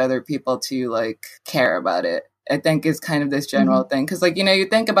expect other people to like care about it. I think is kind of this general thing. Cause you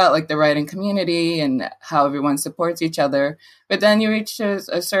think about like the writing community and how everyone supports each other, but then you reach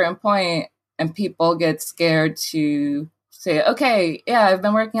a certain point and people get scared to say, okay, yeah, I've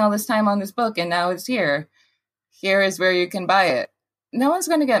been working all this time on this book and now it's here. Here is where you can buy it. No one's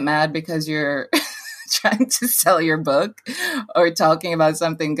going to get mad because you're trying to sell your book or talking about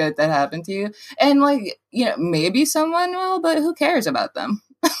something good that happened to you. And maybe someone will, but who cares about them?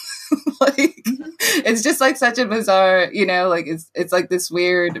 It's just like such a bizarre, it's like this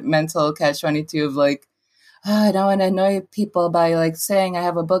weird mental catch-22 of like, oh, I don't want to annoy people by like saying I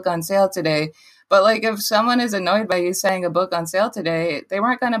have a book on sale today. But like, if someone is annoyed by you saying a book on sale today, they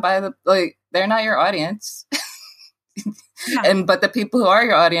weren't going to buy they're not your audience. Yeah. But the people who are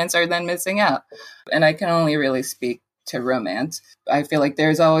your audience are then missing out. And I can only really speak to romance. I feel like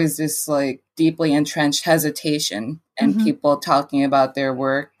there's always this like deeply entrenched hesitation in people talking about their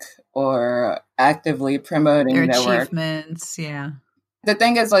work or actively promoting their achievements. Work. Yeah. The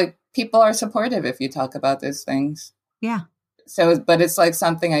thing is, like, people are supportive if you talk about these things. Yeah. So, but it's like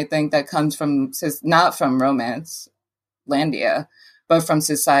something I think that comes from, not from romance landia, but from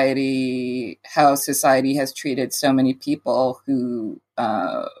society, how society has treated so many people who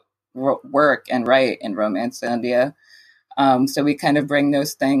work and write in romance landia. So we kind of bring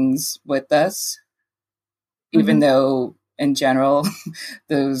those things with us. even though in general,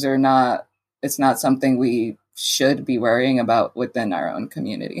 it's not something we should be worrying about within our own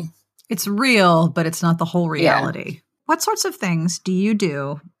community. It's real, but it's not the whole reality. Yeah. What sorts of things do you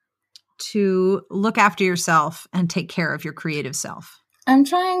do to look after yourself and take care of your creative self? I'm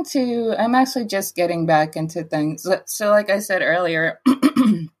actually just getting back into things. So like I said earlier,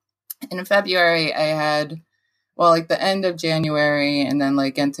 in February, I had, like the end of January and then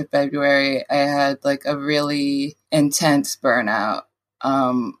like into February, I had like a really intense burnout.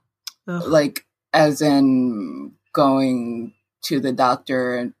 Like as in going to the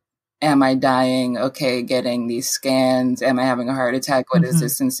doctor, am I dying? Okay, getting these scans. Am I having a heart attack? What is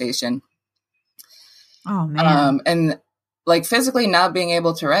this sensation? Oh man. And like physically not being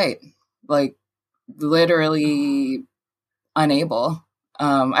able to write, like literally unable.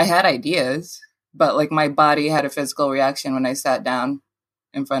 I had ideas, but like my body had a physical reaction when I sat down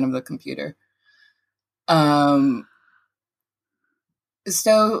in front of the computer.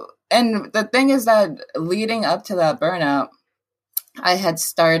 So, and the thing is that leading up to that burnout, I had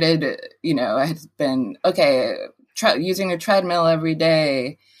started, I had been, using a treadmill every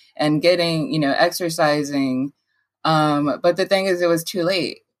day and getting, exercising. But the thing is, it was too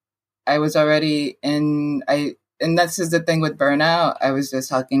late. I was already and this is the thing with burnout. I was just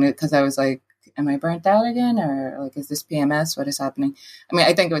talking because I was like, am I burnt out again? Or like, is this PMS? What is happening? I mean,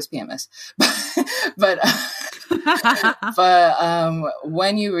 I think it was PMS, but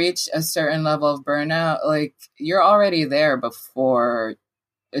when you reach a certain level of burnout, like you're already there before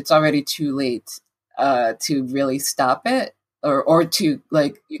it's already too late, to really stop it or to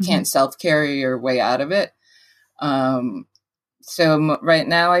like, you can't self-carry your way out of it. So right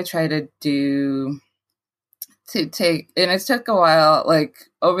now I try to take, and it took a while, like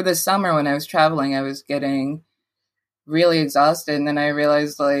over the summer when I was traveling, I was getting really exhausted. And then I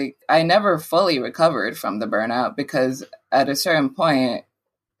realized like I never fully recovered from the burnout because at a certain point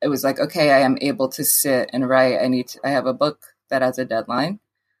it was like, okay, I am able to sit and write. I have a book that has a deadline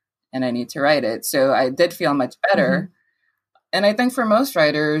and I need to write it. So I did feel much better. And I think for most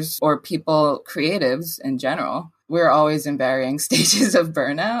writers or people, creatives in general, we're always in varying stages of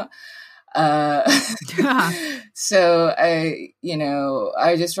burnout. So I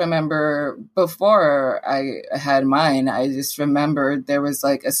just remember before I had mine, I just remembered there was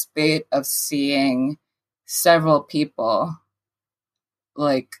like a spate of seeing several people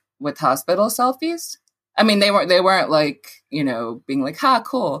like with hospital selfies. I mean, they weren't like, being like, ha,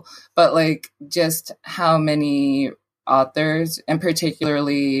 cool. But like just how many authors, and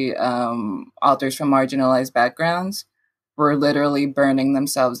particularly authors from marginalized backgrounds, were literally burning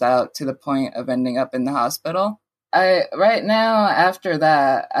themselves out to the point of ending up in the hospital. Right now, after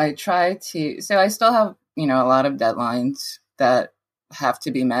that, I still have, a lot of deadlines that have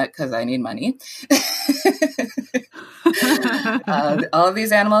to be met because I need money. All of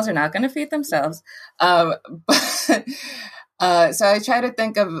these animals are not going to feed themselves. So I try to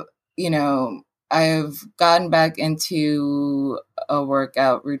think of, I've gotten back into a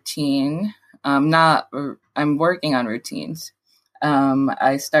workout routine. I'm working on routines.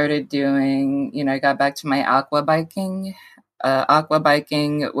 I started doing, I got back to my aqua biking,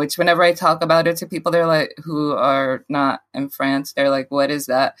 which whenever I talk about it to people, they're like, who are not in France, they're like, what is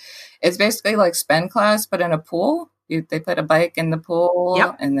that? It's basically like spin class, but in a pool. They put a bike in the pool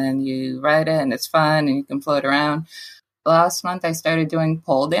and then you ride it and it's fun and you can float around. Last month, I started doing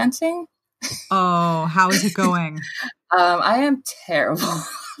pole dancing. Oh, how is it going? I am terrible.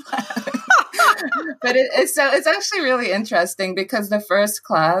 But it's actually really interesting because the first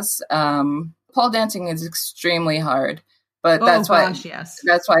class, pole dancing is extremely hard, but that's why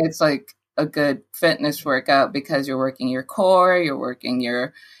it's like a good fitness workout because you're working your core,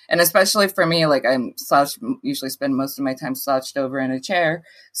 and especially for me, like I'm usually spend most of my time slouched over in a chair.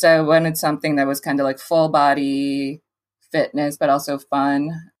 So when it's something that was kind of like full body fitness, but also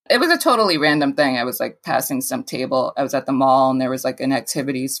fun, it was a totally random thing. I was like passing some table. I was at the mall and there was like an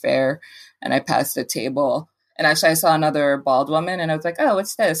activities fair and I passed a table and actually I saw another bald woman and I was like, oh,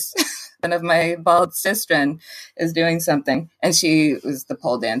 what's this? One of my bald sistren is doing something and she was the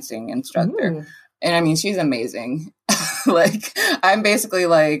pole dancing instructor. Ooh. And I mean, she's amazing. Like I'm basically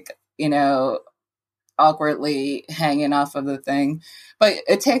like, awkwardly hanging off of the thing, but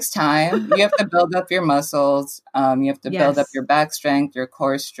it takes time. You have to build up your muscles. You have to build up your back strength, your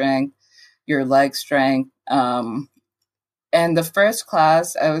core strength, your leg strength. And the first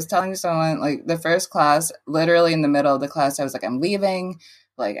class, I was telling someone, like the first class, literally in the middle of the class, I was like, I'm leaving.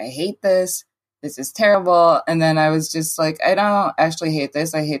 Like, I hate this. This is terrible. And then I was just like, I don't actually hate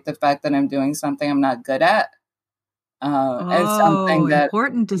this. I hate the fact that I'm doing something I'm not good at. It's something Oh, that,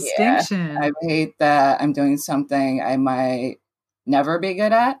 important yeah, I distinction. hate that I'm doing something I might never be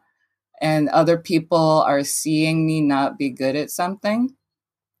good at, and other people are seeing me not be good at something.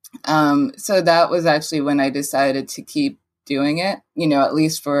 So that was actually when I decided to keep doing it, at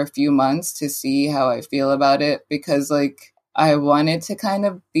least for a few months to see how I feel about it, because like I wanted to kind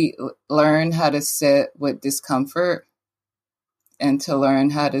of learn how to sit with discomfort and to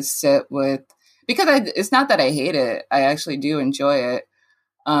learn how to sit with, because it's not that I hate it. I actually do enjoy it.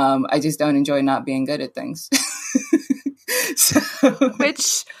 I just don't enjoy not being good at things. So,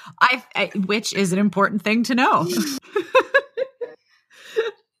 Which is an important thing to know.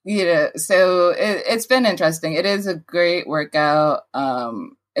 so it's been interesting. It is a great workout.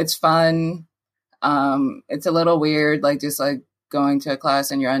 It's fun. It's a little weird, like just like going to a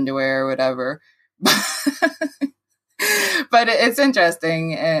class in your underwear or whatever. But it's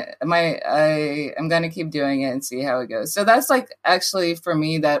interesting. I'm gonna keep doing it and see how it goes. So that's like actually for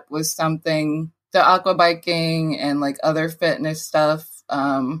me, that was something, the aqua biking and like other fitness stuff.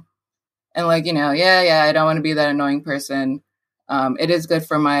 And like, yeah, I don't want to be that annoying person. It is good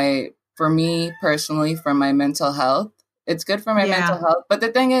for me personally, for my mental health. It's good for my mental health. But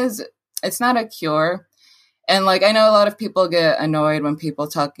the thing is, it's not a cure. And like, I know a lot of people get annoyed when people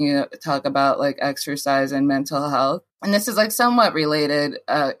talk about like exercise and mental health. And this is like somewhat related,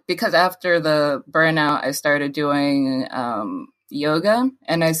 because after the burnout, I started doing yoga,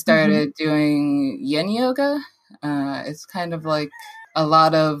 and I started doing yin yoga. It's kind of like a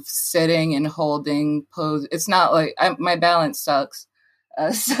lot of sitting and holding pose. It's not like my balance sucks.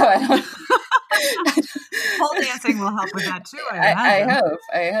 So I don't. Pole dancing will help with that too,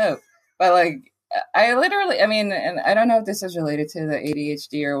 I hope. But like, I literally, I mean, and I don't know if this is related to the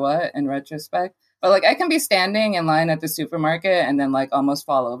ADHD or what in retrospect, but like I can be standing in line at the supermarket and then like almost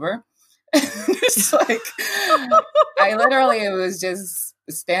fall over. It's like, I literally was just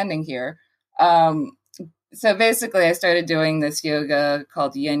standing here. So basically I started doing this yoga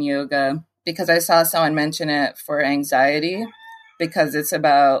called yin yoga because I saw someone mention it for anxiety, because it's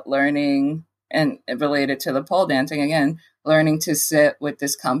about learning, and related to the pole dancing again, learning to sit with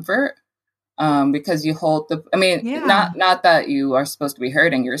discomfort. Because you hold not that you are supposed to be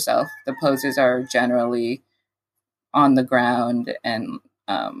hurting yourself. The poses are generally on the ground and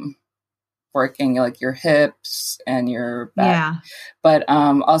working like your hips and your back. Yeah. But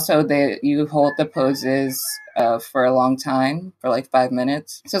also you hold the poses for a long time, for like 5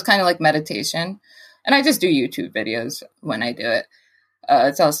 minutes. So it's kind of like meditation. And I just do YouTube videos when I do it.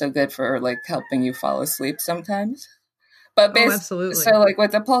 It's also good for like helping you fall asleep sometimes. But absolutely. So like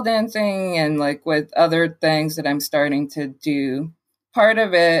with the pole dancing and like with other things that I'm starting to do, part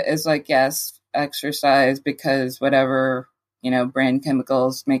of it is like, yes, exercise, because whatever, brain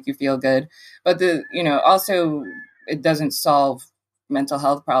chemicals make you feel good. But also it doesn't solve mental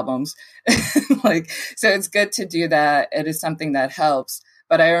health problems. Like, so it's good to do that. It is something that helps.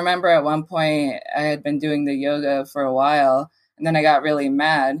 But I remember at one point I had been doing the yoga for a while, and then I got really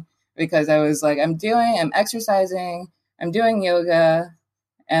mad because I was like, I'm exercising, I'm doing yoga,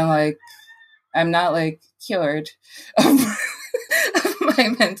 and like, I'm not like cured of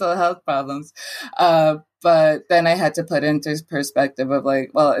my mental health problems. But then I had to put into perspective of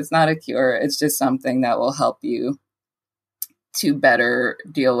like, well, it's not a cure. It's just something that will help you to better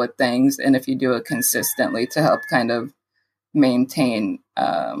deal with things. And if you do it consistently, to help kind of maintain,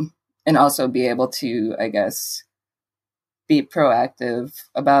 and also be able to, I guess, be proactive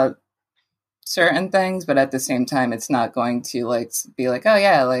about certain things, but at the same time, it's not going to like be like, oh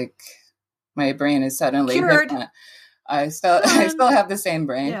yeah, like my brain is suddenly cured. I still have the same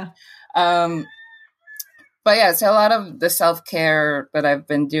brain. Yeah. But yeah, so a lot of the self-care that I've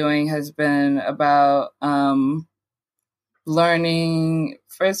been doing has been about learning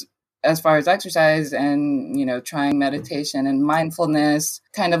first, as far as exercise and, trying meditation and mindfulness,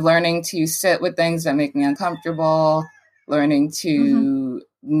 kind of learning to sit with things that make me uncomfortable, learning to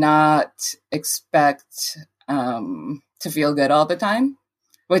not expect to feel good all the time,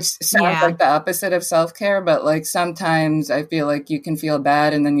 which sounds like the opposite of self-care. But like sometimes I feel like you can feel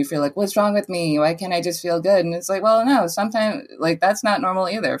bad and then you feel like, what's wrong with me? Why can't I just feel good? And it's like, well, no, sometimes like that's not normal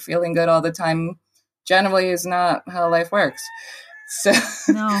either. Feeling good all the time generally is not how life works. So,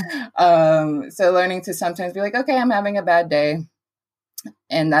 so learning to sometimes be like, okay, I'm having a bad day,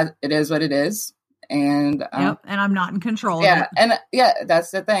 and that it is what it is. And and I'm not in control of it. And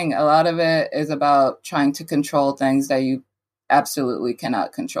that's the thing. A lot of it is about trying to control things that you absolutely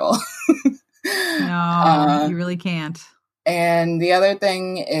cannot control. No, you really can't. And the other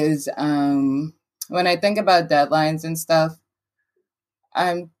thing is, when I think about deadlines and stuff,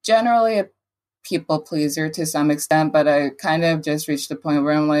 I'm generally people pleaser to some extent, but I kind of just reached the point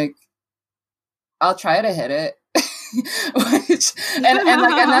where I'm like, I'll try to hit it. Which, and like,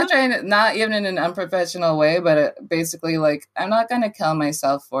 I'm not trying to, not even in an unprofessional way, but basically like, I'm not going to kill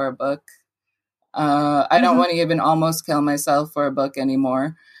myself for a book. I don't want to even almost kill myself for a book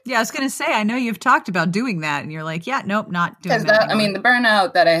anymore. Yeah, I was going to say, I know you've talked about doing that, and you're like, yeah, nope, not doing that. I mean, the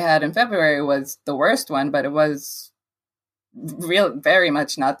burnout that I had in February was the worst one, but it was very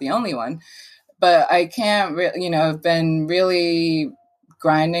much not the only one. But I can't, I've been really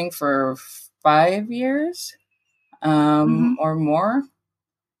grinding for 5 years or more.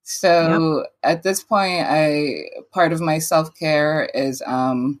 So at this point, part of my self-care is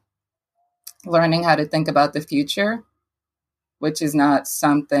learning how to think about the future, which is not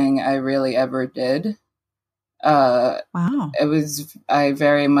something I really ever did. Wow. I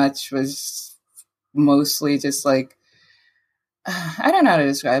very much was mostly just like, I don't know how to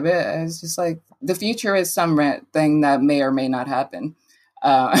describe it. I was just like, the future is some thing that may or may not happen.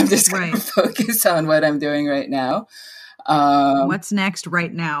 I'm just going to focus on what I'm doing right now. What's next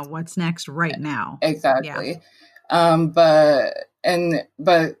right now? What's next right now? Exactly. And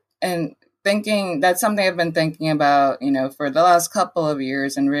thinking, that's something I've been thinking about, for the last couple of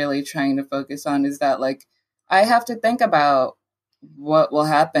years and really trying to focus on, is that like, I have to think about what will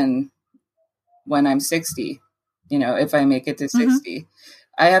happen when I'm 60, if I make it to 60.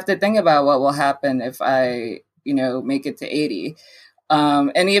 I have to think about what will happen if I, make it to 80.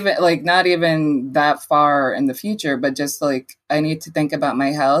 And even like, not even that far in the future, but just like, I need to think about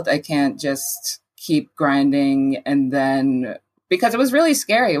my health. I can't just keep grinding. And then, because it was really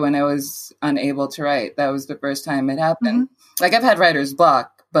scary when I was unable to write. That was the first time it happened. Like, I've had writer's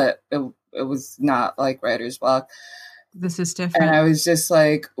block, but it was not like writer's block. This is different. And I was just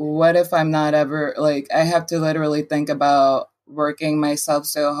like, what if I'm not ever, like, I have to literally think about working myself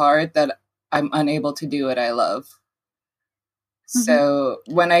so hard that I'm unable to do what I love. So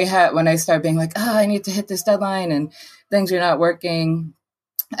when I start being like, I need to hit this deadline and things are not working,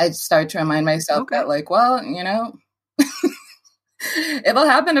 I start to remind myself that like, well, it'll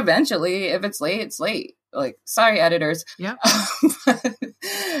happen eventually. If it's late, it's late. Like, sorry, editors. Yeah.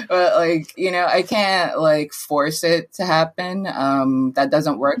 But like, I can't like force it to happen. That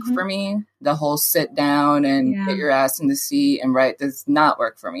doesn't work for me. The whole sit down and get your ass in the seat and write does not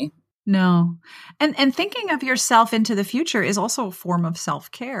work for me. No. And thinking of yourself into the future is also a form of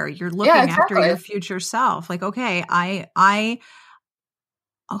self-care. You're looking after your future self. Like, okay,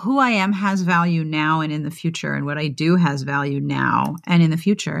 who I am has value now and in the future, and what I do has value now and in the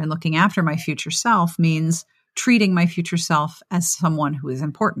future. And looking after my future self means treating my future self as someone who is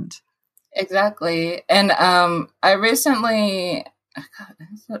important. Exactly. And I recently,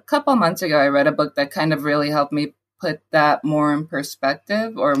 a couple months ago, I read a book that kind of really helped me put that more in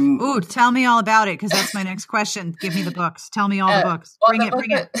perspective. Ooh, tell me all about it, because that's my next question. Give me the books. Tell me all the books. Bring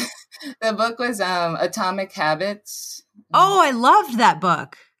it. The book was Atomic Habits. Oh, I loved that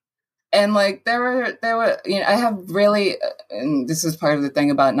book. And like there were, I have really, and this is part of the thing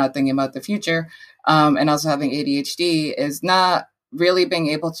about not thinking about the future, and also having ADHD, is not really being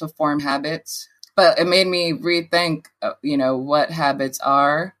able to form habits. But it made me rethink, what habits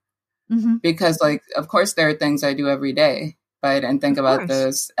are. Because like, of course, there are things I do every day, but I didn't think about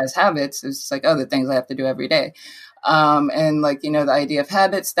those as habits. It's just like, the things I have to do every day. And like, the idea of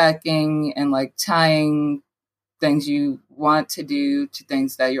habit stacking and like tying things you want to do to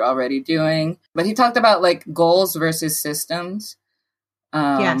things that you're already doing. But he talked about like goals versus systems.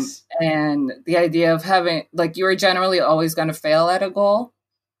 Yes. And the idea of having, like, you are generally always going to fail at a goal.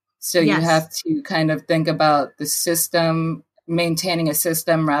 So you have to kind of think about the system, maintaining a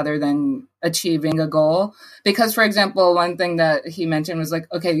system rather than achieving a goal. Because, for example, one thing that he mentioned was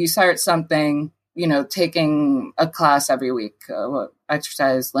like, okay, you start something, taking a class every week,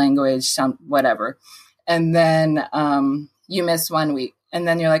 exercise, language, whatever. And then you miss 1 week. And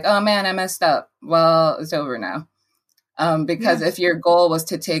then you're like, oh, man, I messed up. Well, it's over now. Because if your goal was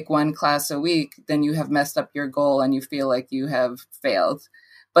to take one class a week, then you have messed up your goal and you feel like you have failed.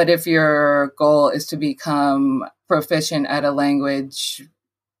 But if your goal is to become proficient at a language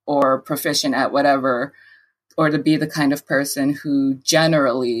or proficient at whatever, or to be the kind of person who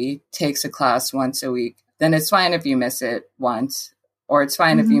generally takes a class once a week, then it's fine if you miss it once, or it's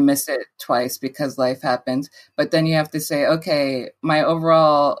fine if you miss it twice because life happens. But then you have to say, okay, my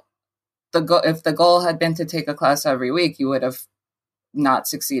overall, if the goal had been to take a class every week, you would have not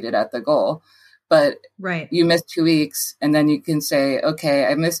succeeded at the goal. But you missed 2 weeks, and then you can say, okay,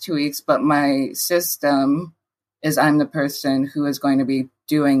 I missed 2 weeks, but my system is I'm the person who is going to be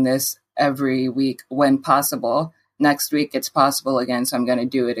doing this every week when possible. Next week, it's possible again, so I'm going to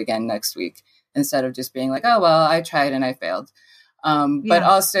do it again next week. instead of just being like, oh, well, I tried and I failed. But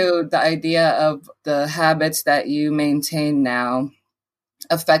also the idea of the habits that you maintain now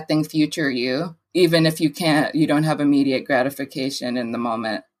affecting future you, even if you don't have immediate gratification in the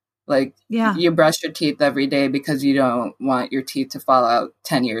moment. Like you brush your teeth every day because you don't want your teeth to fall out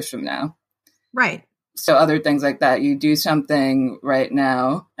 10 years from now. Right. So other things like that, you do something right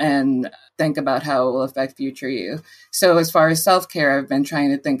now and think about how it will affect future you. So as far as self-care, I've been trying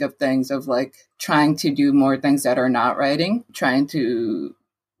to think of things of like trying to do more things that are not writing, trying to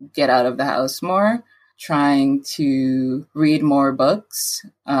get out of the house more, trying to read more books,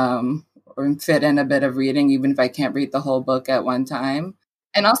 or fit in a bit of reading, even if I can't read the whole book at one time.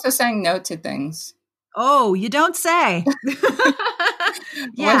 And also saying no to things. Oh, you don't say.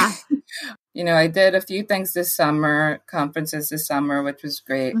 Yeah. I did a few things this summer, conferences this summer, which was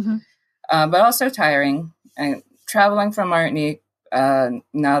great, but also tiring. And traveling from Martinique,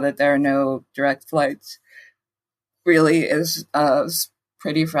 now that there are no direct flights, really is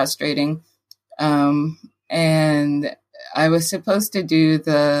pretty frustrating. And I was supposed to do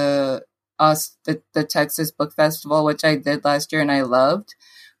the Texas Book Festival, which I did last year and I loved.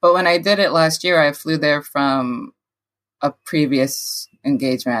 But when I did it last year, I flew there from a previous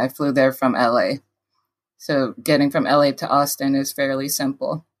engagement. I flew there from LA. So getting from LA to Austin is fairly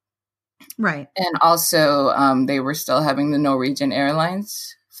simple. Right. And also they were still having the Norwegian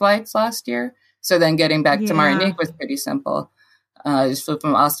Airlines flights last year. So then getting back to Martinique was pretty simple. I just flew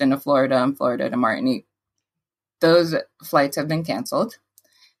from Austin to Florida and Florida to Martinique. Those flights have been canceled.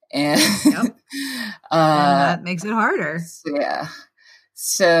 And, and that makes it harder. Yeah.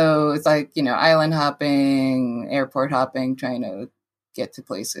 So it's like, island hopping, airport hopping, trying to get to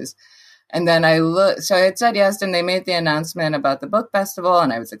places. And then so I had said yes, and they made the announcement about the book festival,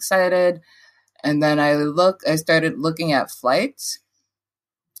 and I was excited. And then I started looking at flights,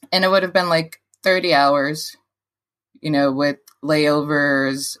 and it would have been like 30 hours, with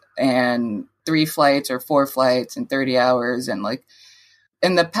layovers and 3 flights or 4 flights and 30 hours. And like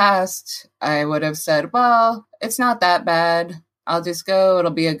in the past, I would have said, well, it's not that bad. I'll just go. It'll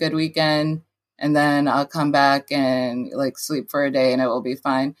be a good weekend. And then I'll come back and like sleep for a day and it will be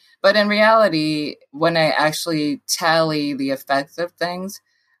fine. But in reality, when I actually tally the effects of things,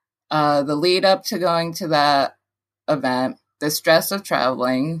 the lead up to going to that event, the stress of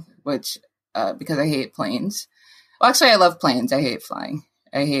traveling, which, because I hate planes. Well, actually, I love planes. I hate flying.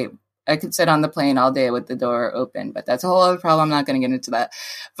 I could sit on the plane all day with the door open, but that's a whole other problem. I'm not going to get into that.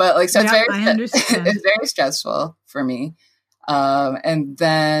 But like, so it's very stressful for me. And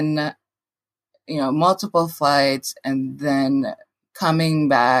then, multiple flights, and then coming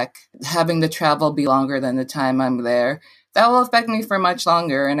back, having the travel be longer than the time I'm there, that will affect me for much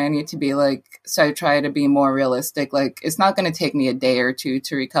longer. And I need to be so I try to be more realistic. Like, it's not going to take me a day or two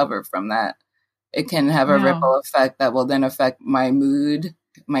to recover from that. It can have a ripple effect that will then affect my mood,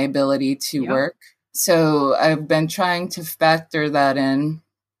 my ability to work. So I've been trying to factor that in.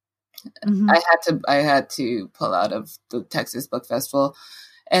 I had to pull out of the Texas Book Festival,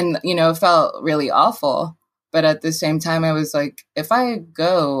 and it felt really awful. But at the same time, I was like, if I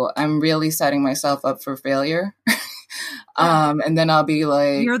go, I'm really setting myself up for failure. And then I'll be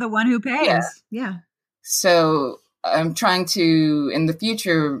like, you're the one who pays. Yeah. So I'm trying to, in the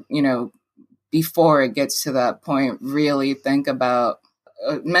future, before it gets to that point, really think about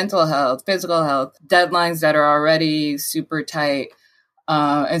mental health, physical health, deadlines that are already super tight.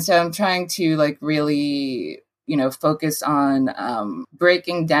 And so I'm trying to really, focus on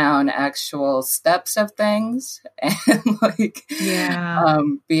breaking down actual steps of things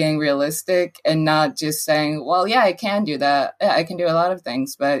and being realistic and not just saying, well, yeah, I can do that. Yeah, I can do a lot of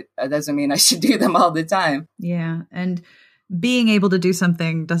things, but that doesn't mean I should do them all the time. Yeah. And being able to do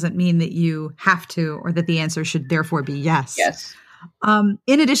something doesn't mean that you have to, or that the answer should therefore be yes. Yes. In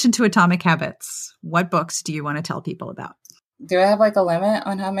addition to Atomic Habits, what books do you want to tell people about? Do I have a limit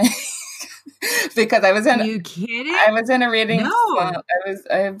on how many? Because I was in. Are you kidding? I was in a reading slump.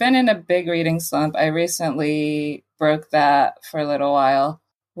 I've been in a big reading slump. I recently broke that for a little while.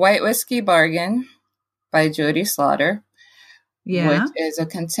 White Whiskey Bargain by Jody Slaughter, which is a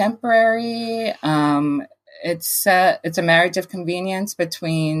contemporary. It's a marriage of convenience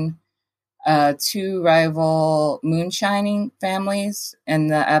between 2 rival moonshining families in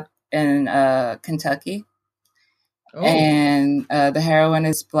Kentucky. Oh. And the heroine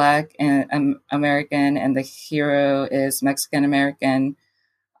is Black and American, and the hero is Mexican American.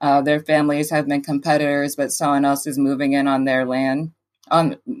 Their families have been competitors, but someone else is moving in on their land,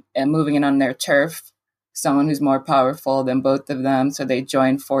 moving in on their turf. Someone who's more powerful than both of them, so they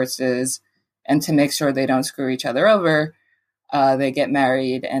join forces. And to make sure they don't screw each other over, they get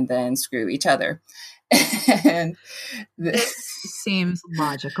married and then screw each other. And this seems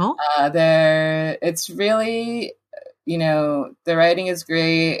logical. It's really, the writing is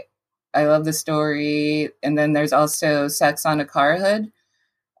great. I love the story. And then there's also Sex on a Car Hood,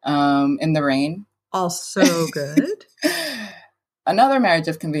 in the Rain. Also good. Another marriage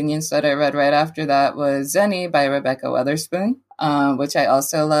of convenience that I read right after that was Zenny by Rebecca Weatherspoon, which I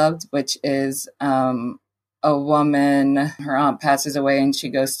also loved, which is a woman, her aunt passes away and she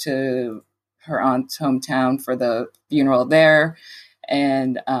goes to her aunt's hometown for the funeral there,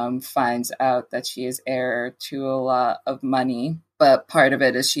 and finds out that she is heir to a lot of money. But part of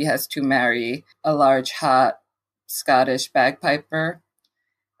it is she has to marry a large, hot Scottish bagpiper.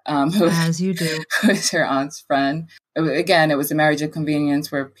 As you do. Who is her aunt's friend. It was a marriage of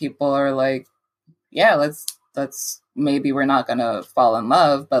convenience where people are like, yeah, let's maybe we're not going to fall in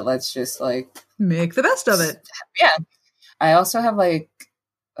love, but let's just like make the best of it. Yeah. I also have like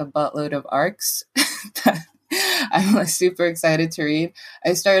a buttload of arcs that I'm like, super excited to read.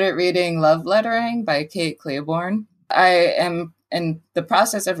 I started reading Love Lettering by Kate Claiborne. I am in the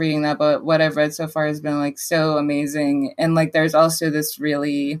process of reading that, but what I've read so far has been like so amazing. And like, there's also this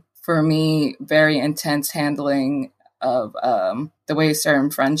really, for me, very intense handling of the way certain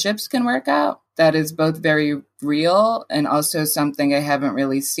friendships can work out. That is both very real and also something I haven't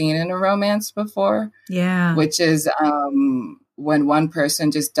really seen in a romance before. Yeah. Which is when one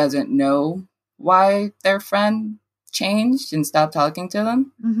person just doesn't know why their friend changed and stopped talking to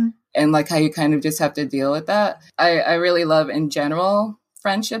them. Mm-hmm. And like how you kind of just have to deal with that. I really love in general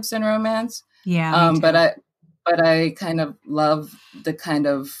friendships and romance. Yeah. But I kind of love the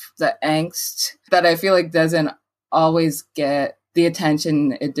angst that I feel like doesn't always get the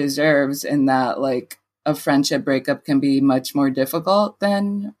attention it deserves, in that like a friendship breakup can be much more difficult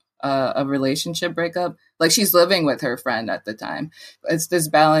than a relationship breakup. Like she's living with her friend at the time. It's this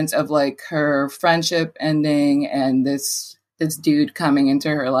balance of like her friendship ending and this dude coming into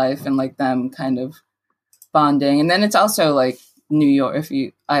her life and like them kind of bonding. And then it's also like New York.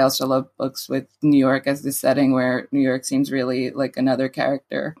 I also love books with New York as the setting, where New York seems really like another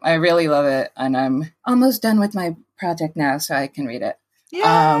character. I really love it. And I'm almost done with my project now, so I can read it.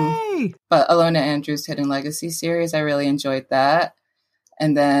 Yay! But Alona Andrews' Hidden Legacy series, I really enjoyed that.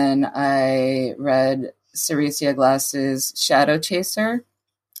 And then I read Ceresia Glass's Shadow Chaser.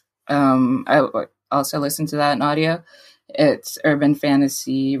 I also listened to that in audio. It's urban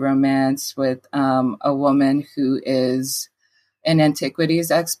fantasy romance with a woman who is an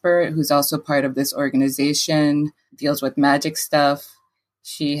antiquities expert, who's also part of this organization, deals with magic stuff.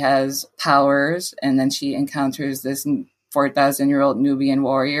 She has powers, and then she encounters this 4,000-year-old Nubian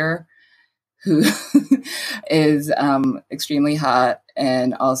warrior who is extremely hot,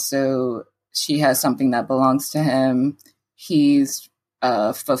 and also she has something that belongs to him. He's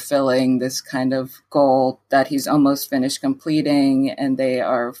fulfilling this kind of goal that he's almost finished completing, and they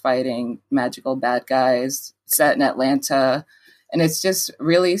are fighting magical bad guys, set in Atlanta. And it's just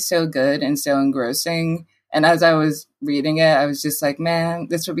really so good and so engrossing. And as I was reading it, I was just like, man,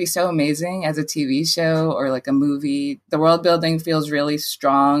 this would be so amazing as a TV show or like a movie. The world building feels really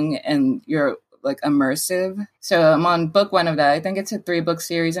strong and you're like immersive. So I'm on book 1 of that. I think it's a 3-book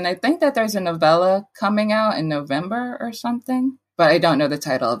series. And I think that there's a novella coming out in November or something, but I don't know the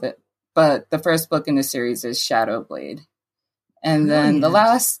title of it. But the first book in the series is Shadow Blade. And then the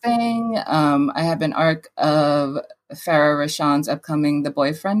last thing, I have an arc of Farah Rashan's upcoming The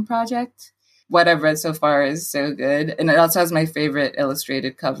Boyfriend Project. What I've read so far is so good. And it also has my favorite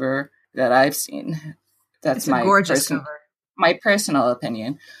illustrated cover that I've seen. That's my gorgeous cover. My personal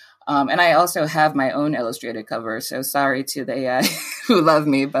opinion. And I also have my own illustrated cover. So sorry to the AI who love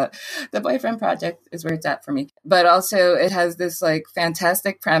me, but The Boyfriend Project is where it's at for me. But also it has this like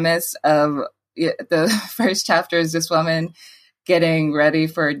fantastic premise of the first chapter is this woman getting ready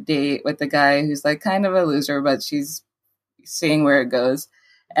for a date with a guy who's like kind of a loser, but she's seeing where it goes.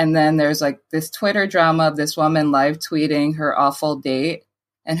 And then there's like this Twitter drama of this woman live tweeting her awful date,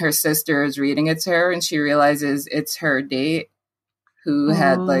 and her sister is reading it to her, and she realizes it's her date who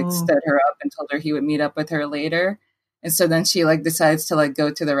had like stood her up and told her he would meet up with her later. And so then she like decides to like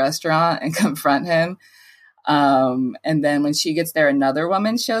go to the restaurant and confront him. And then when she gets there, another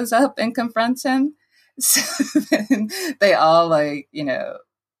woman shows up and confronts him. So then they all like,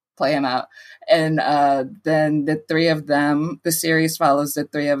 play him out. And then the 3 of them, the series follows the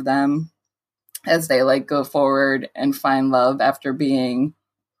 3 of them as they like go forward and find love after being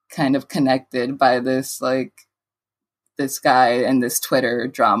kind of connected by this guy and this Twitter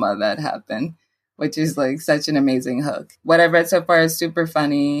drama that happened, which is like such an amazing hook. What I've read so far is super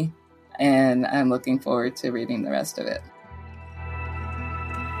funny, and I'm looking forward to reading the rest of it.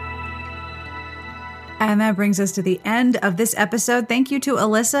 And that brings us to the end of this episode. Thank you to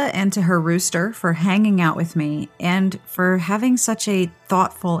Alyssa and to her rooster for hanging out with me and for having such a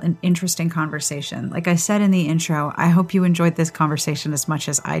thoughtful and interesting conversation. Like I said in the intro, I hope you enjoyed this conversation as much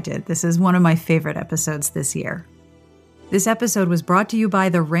as I did. This is one of my favorite episodes this year. This episode was brought to you by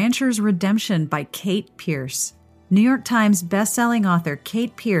The Rancher's Redemption by Kate Pierce. New York Times bestselling author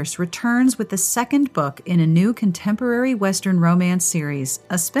Kate Pierce returns with the second book in a new contemporary Western romance series,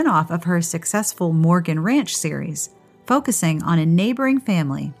 a spin-off of her successful Morgan Ranch series, focusing on a neighboring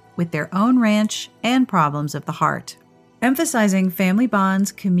family with their own ranch and problems of the heart. Emphasizing family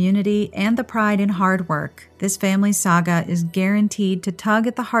bonds, community, and the pride in hard work, this family saga is guaranteed to tug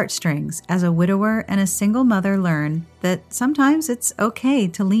at the heartstrings as a widower and a single mother learn that sometimes it's okay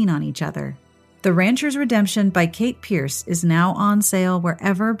to lean on each other. The Rancher's Redemption by Kate Pierce is now on sale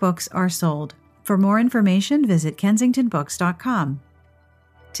wherever books are sold. For more information, visit kensingtonbooks.com.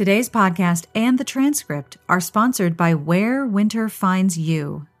 Today's podcast and the transcript are sponsored by Where Winter Finds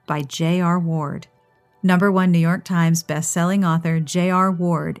You by J.R. Ward. #1 New York Times bestselling author J.R.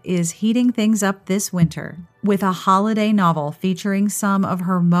 Ward is heating things up this winter with a holiday novel featuring some of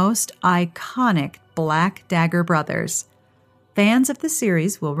her most iconic Black Dagger brothers. Fans of the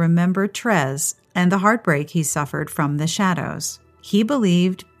series will remember Trez and the heartbreak he suffered from the shadows. He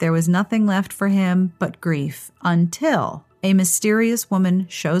believed there was nothing left for him but grief until a mysterious woman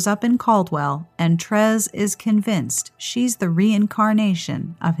shows up in Caldwell and Trez is convinced she's the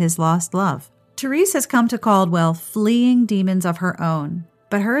reincarnation of his lost love. Therese has come to Caldwell fleeing demons of her own,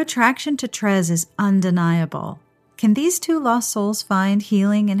 but her attraction to Trez is undeniable. Can these two lost souls find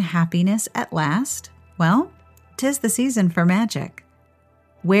healing and happiness at last? Well, 'tis the season for magic.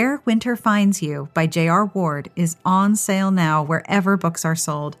 Where Winter Finds You by J.R. Ward is on sale now wherever books are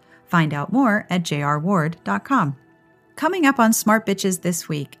sold. Find out more at jrward.com. Coming up on Smart Bitches this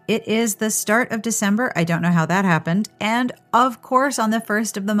week, it is the start of December. I don't know how that happened. And of course, on the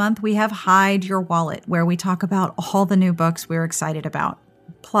first of the month, we have Hide Your Wallet, where we talk about all the new books we're excited about.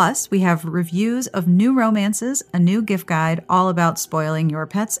 Plus, we have reviews of new romances, a new gift guide all about spoiling your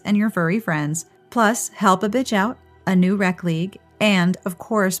pets and your furry friends, plus Help a Bitch Out, a new rec league, and, of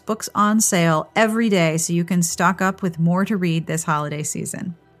course, books on sale every day so you can stock up with more to read this holiday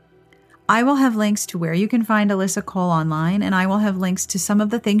season. I will have links to where you can find Alyssa Cole online, and I will have links to some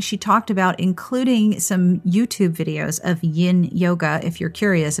of the things she talked about, including some YouTube videos of yin yoga, if you're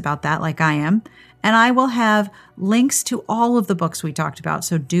curious about that like I am. And I will have links to all of the books we talked about,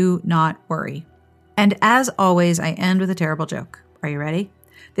 so do not worry. And as always, I end with a terrible joke. Are you ready?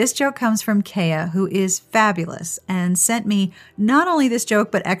 This joke comes from Kea, who is fabulous, and sent me not only this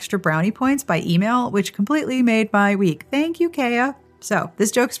joke, but extra brownie points by email, which completely made my week. Thank you, Kea. So this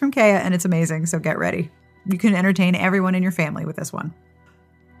joke's from Kea, and it's amazing, so get ready. You can entertain everyone in your family with this one.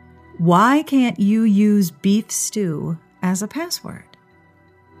 Why can't you use beef stew as a password?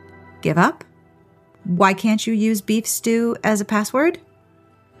 Give up? Why can't you use beef stew as a password?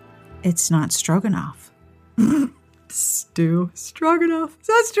 It's not stroganoff. Stew. Stroganoff. It's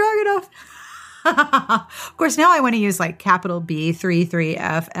not stroganoff. Of course, now I want to use like capital B,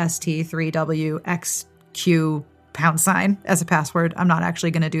 33F, ST, 3W, XQ, # as a password. I'm not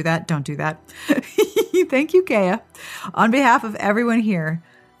actually going to do that. Don't do that. Thank you, Kea. On behalf of everyone here,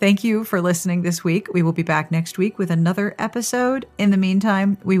 thank you for listening this week. We will be back next week with another episode. In the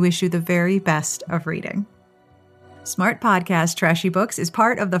meantime, we wish you the very best of reading. Smart Podcast Trashy Books is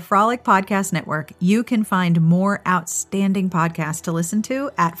part of the Frolic Podcast Network. You can find more outstanding podcasts to listen to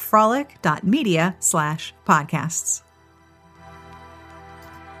at frolic.media/podcasts.